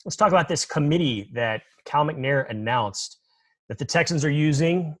 Let's talk about this committee that Cal McNair announced that the Texans are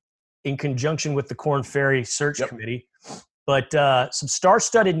using in conjunction with the Korn Ferry Search Committee. But some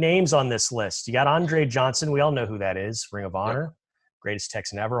star-studded names on this list. You got Andre Johnson. We all know who that is. Ring of Honor, greatest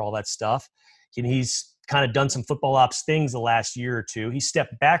Texan ever, all that stuff. And he's kind of done some football ops things the last year or two. He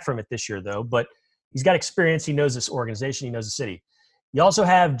stepped back from it this year, though. But he's got experience. He knows this organization. He knows the city. You also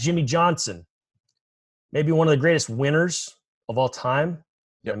have Jimmy Johnson, maybe one of the greatest winners of all time.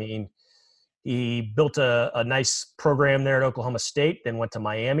 I mean, he built a nice program there at Oklahoma State, then went to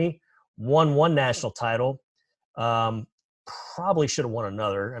Miami, won one national title. Probably should have won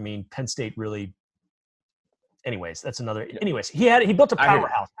another. I mean, Penn State really. Anyways, that's another. Anyways, he built a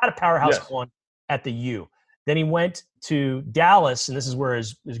powerhouse. Had a powerhouse going at the U. Then he went to Dallas, and this is where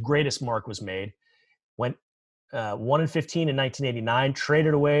his greatest mark was made. Went 1-15 in 1989.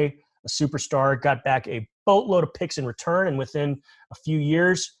 Traded away a superstar. Got back a boatload of picks in return, and within a few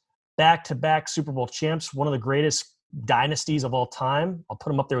years, back-to-back Super Bowl champs. One of the greatest dynasties of all time. I'll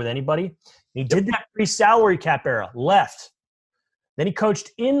put him up there with anybody. And he did that pre-salary cap era. Left. Then he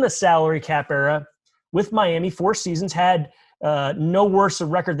coached in the salary cap era with Miami, 4 seasons, had no worse a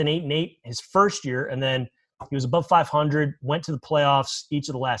record than 8-8 his first year, and then he was above 500, went to the playoffs each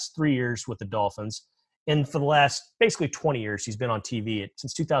of the last 3 years with the Dolphins. And for the last basically 20 years, he's been on TV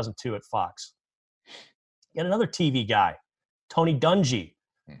since 2002 at Fox. Yet another TV guy, Tony Dungy,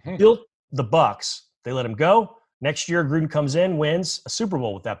 built the Bucs. They let him go. Next year, Gruden comes in, wins a Super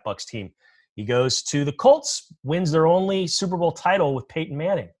Bowl with that Bucs team. He goes to the Colts, wins their only Super Bowl title with Peyton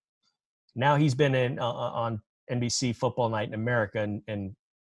Manning. Now he's been on NBC Football Night in America and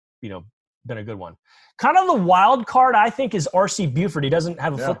been a good one. Kind of the wild card, I think, is R.C. Buford. He doesn't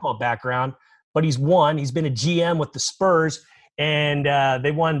have a football background, but he's won. He's been a GM with the Spurs, and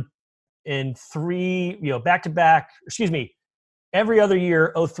they won in 3, back-to-back, every other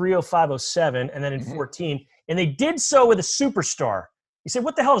year, 03, 05, 07, and then in 14. And they did so with a superstar. You said,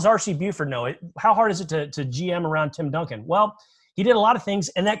 what the hell does R.C. Buford know? How hard is it to GM around Tim Duncan? Well, he did a lot of things,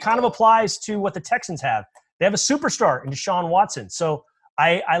 and that kind of applies to what the Texans have. They have a superstar in Deshaun Watson. So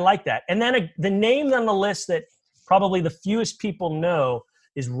I like that. And then the name on the list that probably the fewest people know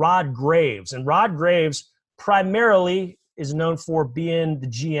is Rod Graves. And Rod Graves primarily is known for being the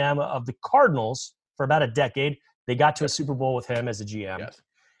GM of the Cardinals for about a decade. They got to a Super Bowl with him as a GM. Yes.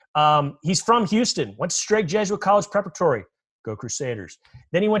 He's from Houston, went straight Jesuit College Preparatory. Go Crusaders.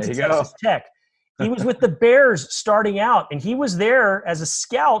 Then he went to Texas Tech. He was with the Bears starting out, and he was there as a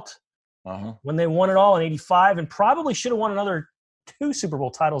scout when they won it all in 85 and probably should have won another 2 Super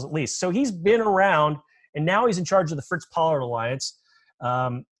Bowl titles at least. So he's been around, and now he's in charge of the Fritz Pollard Alliance.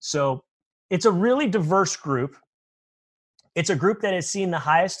 So it's a really diverse group. It's a group that has seen the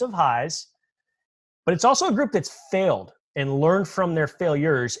highest of highs, but it's also a group that's failed and learned from their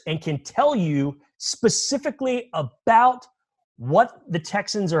failures and can tell you specifically about what the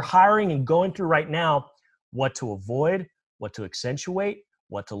Texans are hiring and going through right now, what to avoid, what to accentuate,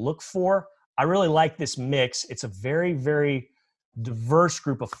 what to look for. I really like this mix. It's a very, very diverse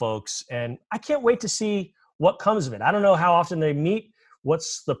group of folks, and I can't wait to see what comes of it. I don't know how often they meet,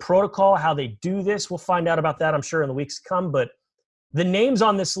 what's the protocol, how they do this. We'll find out about that, I'm sure, in the weeks to come, but the names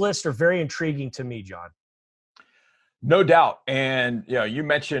on this list are very intriguing to me, John. No doubt. And, you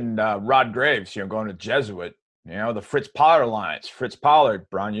mentioned Rod Graves, going to Jesuit, the Fritz Pollard Alliance. Fritz Pollard,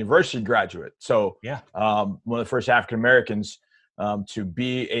 Brown University graduate. So one of the first African-Americans to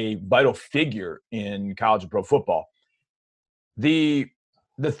be a vital figure in college and pro football. The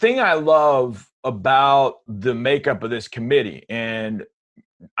thing I love about the makeup of this committee, and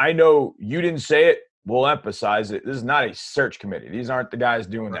I know you didn't say it, we'll emphasize it, this is not a search committee. These aren't the guys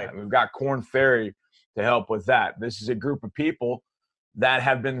doing that. We've got Korn Ferry to help with that. This is a group of people that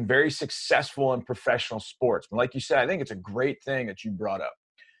have been very successful in professional sports. But like you said, I think it's a great thing that you brought up.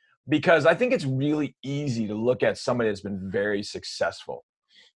 because I think it's really easy to look at somebody that's been very successful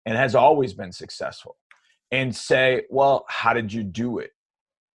and has always been successful and say, well, how did you do it?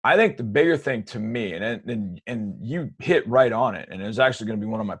 I think the bigger thing to me, and you hit right on it, and it's actually going to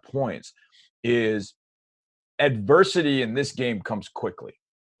be one of my points, is adversity in this game comes quickly.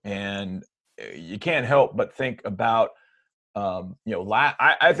 And you can't help but think about,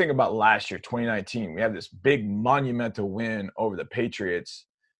 I think about last year, 2019. We have this big monumental win over the Patriots,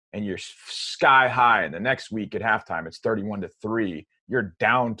 and you're sky high. And the next week at halftime, it's 31-3. You're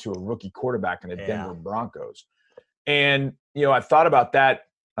down to a rookie quarterback in the Denver Broncos. And, I thought about that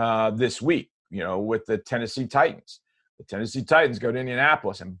this week, with the Tennessee Titans. The Tennessee Titans go to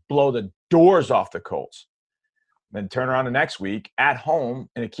Indianapolis and blow the doors off the Colts. Then turn around the next week at home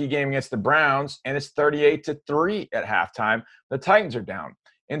in a key game against the Browns, and it's 38-3 at halftime. The Titans are down.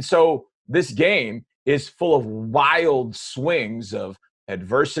 And so this game is full of wild swings of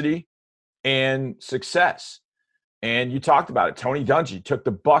adversity and success. And you talked about it. Tony Dungy took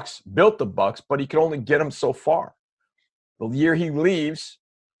the Bucs, built the Bucs, but he could only get them so far. The year he leaves,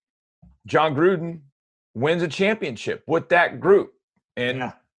 John Gruden wins a championship with that group.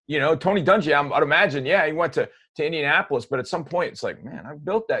 And, Tony Dungy, I'd imagine, he went to Indianapolis, but at some point it's like, man, I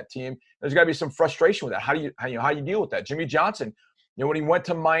built that team. There's got to be some frustration with that. How do you deal with that? Jimmy Johnson, when he went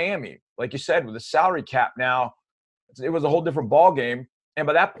to Miami, like you said, with the salary cap now, it was a whole different ball game. And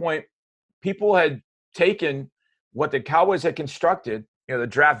by that point, people had taken what the Cowboys had constructed, the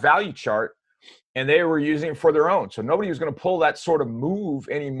draft value chart, and they were using it for their own. So nobody was going to pull that sort of move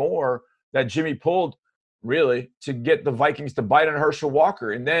anymore that Jimmy pulled, really, to get the Vikings to bite on Herschel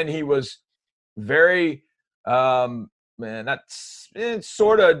Walker. And then he was very, it's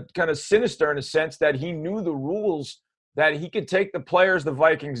sort of kind of sinister in a sense that he knew the rules, that he could take the players the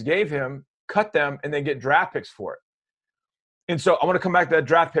Vikings gave him, cut them, and then get draft picks for it. And so I want to come back to that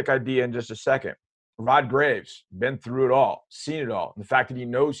draft pick idea in just a second. Rod Graves, been through it all, seen it all. The fact that he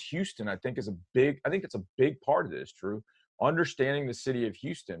knows Houston, I think it's a big part of this, Drew. Understanding the city of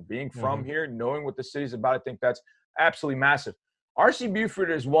Houston, being from here, knowing what the city's about, I think that's absolutely massive. R.C.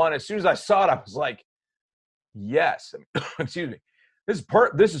 Buford is one. As soon as I saw it, I was like, yes. Excuse me.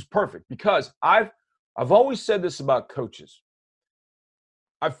 This is perfect, because I've always said this about coaches.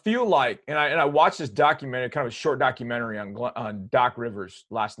 I feel like, and I watched this documentary, kind of a short documentary on Doc Rivers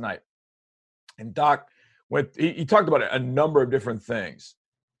last night. And Doc he talked about a number of different things.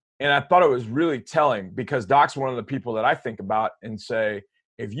 And I thought it was really telling, because Doc's one of the people that I think about and say,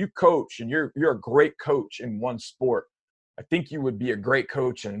 if you coach and you're a great coach in one sport, I think you would be a great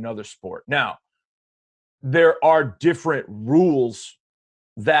coach in another sport. Now, there are different rules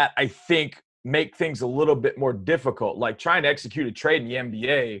that I think make things a little bit more difficult. Like trying to execute a trade in the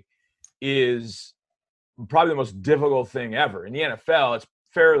NBA is probably the most difficult thing ever. In the NFL, it's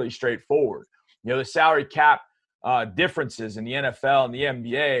fairly straightforward. The salary cap differences in the NFL and the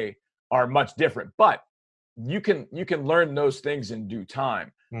NBA are much different, but you can learn those things in due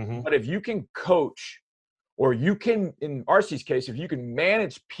time. But if you can coach, or you can, in RC's case, if you can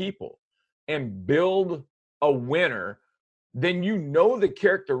manage people and build a winner, then you know the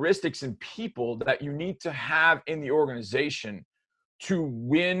characteristics and people that you need to have in the organization to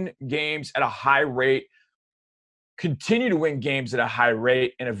win games at a high rate, continue to win games at a high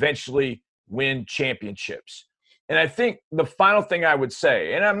rate, and eventually win championships. And I think the final thing I would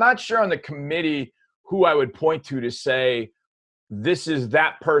say, and I'm not sure on the committee who I would point to say, this is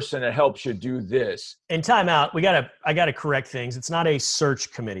that person that helps you do this. In timeout, I gotta correct things. It's not a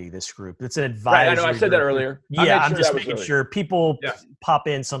search committee, this group. It's an advisory. Right, I know, I said that earlier. Yeah, I'm just making sure. People pop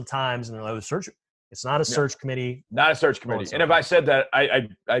in sometimes and they're like, search. It's not a search committee. Not a search committee. And if I said that, I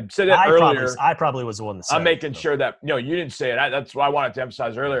said that earlier. I probably was the one that said I'm making sure that, you didn't say it. That's why I wanted to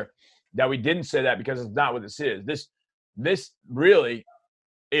emphasize earlier, that we didn't say that, because it's not what this is. This really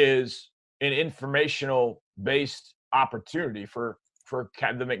is an informational-based opportunity for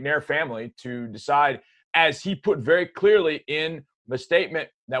the McNair family to decide, as he put very clearly in the statement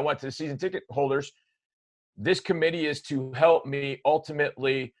that went to the season ticket holders, this committee is to help me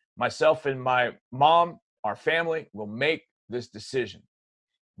ultimately, myself and my mom, our family, will make this decision.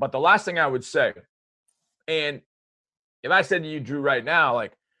 But the last thing I would say, and if I said to you, Drew, right now,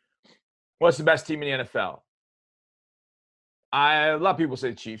 like, what's the best team in the NFL? A lot of people say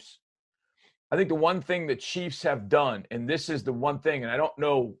the Chiefs. I think the one thing the Chiefs have done, and this is the one thing, and I don't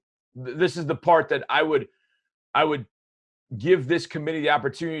know, this is the part that I would give this committee the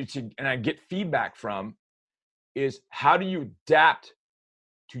opportunity to, and I get feedback from, is how do you adapt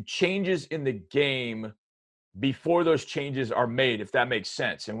to changes in the game before those changes are made, if that makes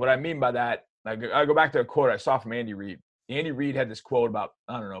sense. And what I mean by that, I go back to a quote I saw from Andy Reid. Andy Reid had this quote about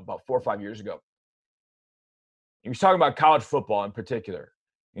 4 or 5 years ago. He was talking about college football in particular.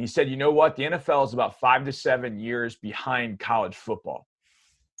 And he said, you know what? The NFL is about 5 to 7 years behind college football.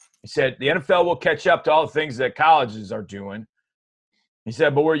 He said, the NFL will catch up to all the things that colleges are doing. He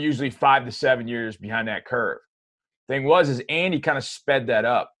said, but we're usually 5 to 7 years behind that curve. Thing is Andy kind of sped that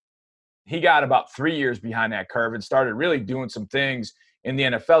up. He got about 3 years behind that curve and started really doing some things in the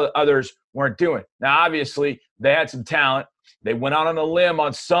NFL that others weren't doing. Now, obviously, they had some talent. They went out on a limb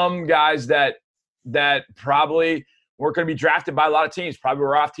on some guys that probably weren't going to be drafted by a lot of teams, probably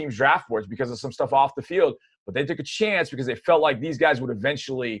were off teams' draft boards because of some stuff off the field. But they took a chance because they felt like these guys would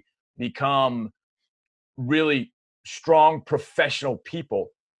eventually become really strong professional people.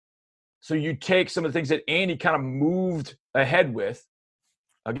 So you take some of the things that Andy kind of moved ahead with,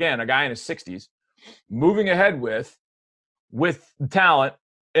 again, a guy in his 60s, moving ahead with talent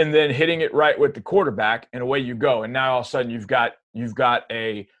and then hitting it right with the quarterback, and away you go. And now all of a sudden you've got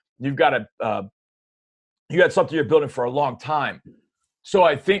something you're building for a long time. So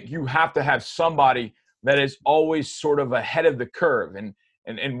I think you have to have somebody that is always sort of ahead of the curve, and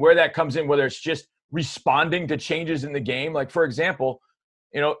where that comes in, whether it's just responding to changes in the game. Like, for example,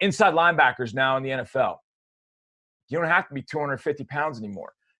 inside linebackers now in the NFL, you don't have to be 250 pounds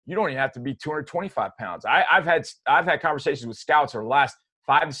anymore. You don't even have to be 225 pounds. I've had conversations with scouts over the last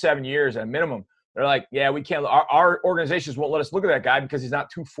 5 to 7 years at a minimum. They're like, yeah, we can't. Our organizations won't let us look at that guy because he's not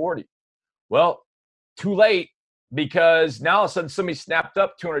 240. Well, too late, because now all of a sudden somebody snapped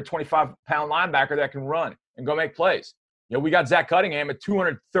up 225-pound linebacker that can run and go make plays. We got Zach Cunningham at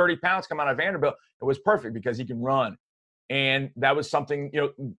 230 pounds come out of Vanderbilt. It was perfect because he can run. And that was something,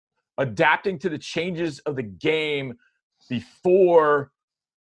 adapting to the changes of the game before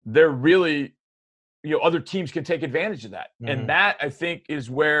they're really, other teams can take advantage of that. Mm-hmm. And that, I think, is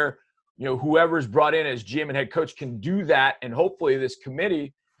where, whoever's brought in as GM and head coach can do that. And hopefully this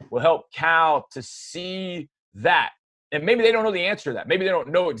committee will help Cal to see that. And maybe they don't know the answer to that. Maybe they don't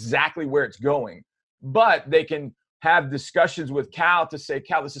know exactly where it's going, but they can have discussions with Cal to say,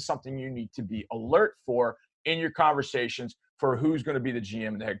 Cal, this is something you need to be alert for in your conversations for who's going to be the GM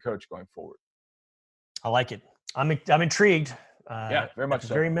and the head coach going forward. I like it. I'm intrigued. Yeah, very much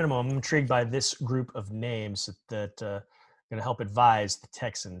so. Very minimum. I'm intrigued by this group of names that going to help advise the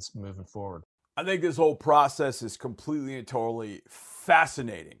Texans moving forward. I think this whole process is completely and totally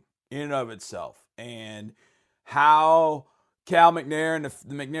fascinating in and of itself, and how Cal McNair and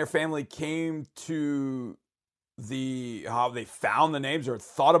the McNair family came to how they found the names or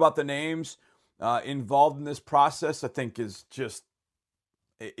thought about the names involved in this process, I think is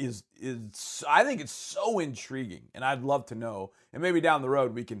I think it's so intriguing, and I'd love to know. And maybe down the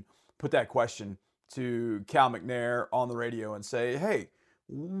road we can put that question to Cal McNair on the radio and say, hey,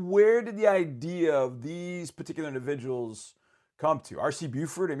 where did the idea of these particular individuals come to? R.C.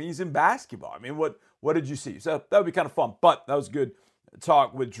 Buford, I mean, he's in basketball. I mean, what did you see? So that would be kind of fun. But that was good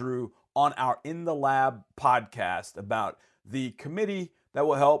talk with Drew on our In the Lab podcast about the committee that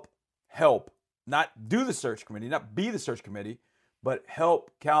will help not do the search committee, not be the search committee, but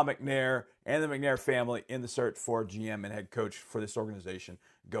help Cal McNair and the McNair family in the search for GM and head coach for this organization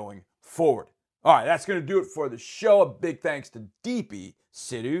going forward. All right, that's going to do it for the show. A big thanks to DP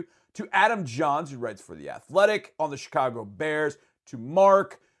Sidhu, to Adam Johns, who writes for The Athletic on the Chicago Bears, to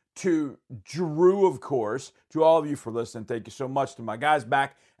Mark, to Drew, of course, to all of you for listening. Thank you so much. To my guys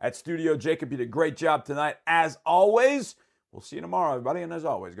back at studio, Jacob, you did a great job tonight. As always, we'll see you tomorrow, everybody. And as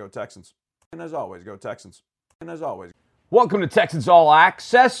always, go Texans. And as always, go Texans. And as always. Welcome to Texans All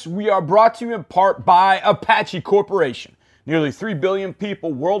Access. We are brought to you in part by Apache Corporation. Nearly 3 billion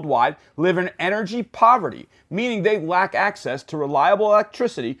people worldwide live in energy poverty, meaning they lack access to reliable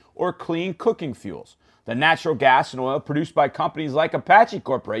electricity or clean cooking fuels. The natural gas and oil produced by companies like Apache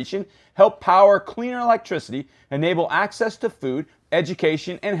Corporation help power cleaner electricity, enable access to food,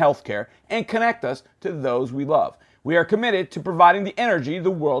 education, and healthcare, and connect us to those we love. We are committed to providing the energy the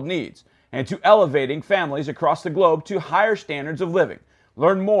world needs and to elevating families across the globe to higher standards of living.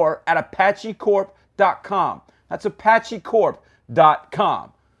 Learn more at ApacheCorp.com. That's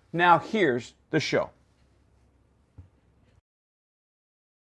ApacheCorp.com. Now here's the show.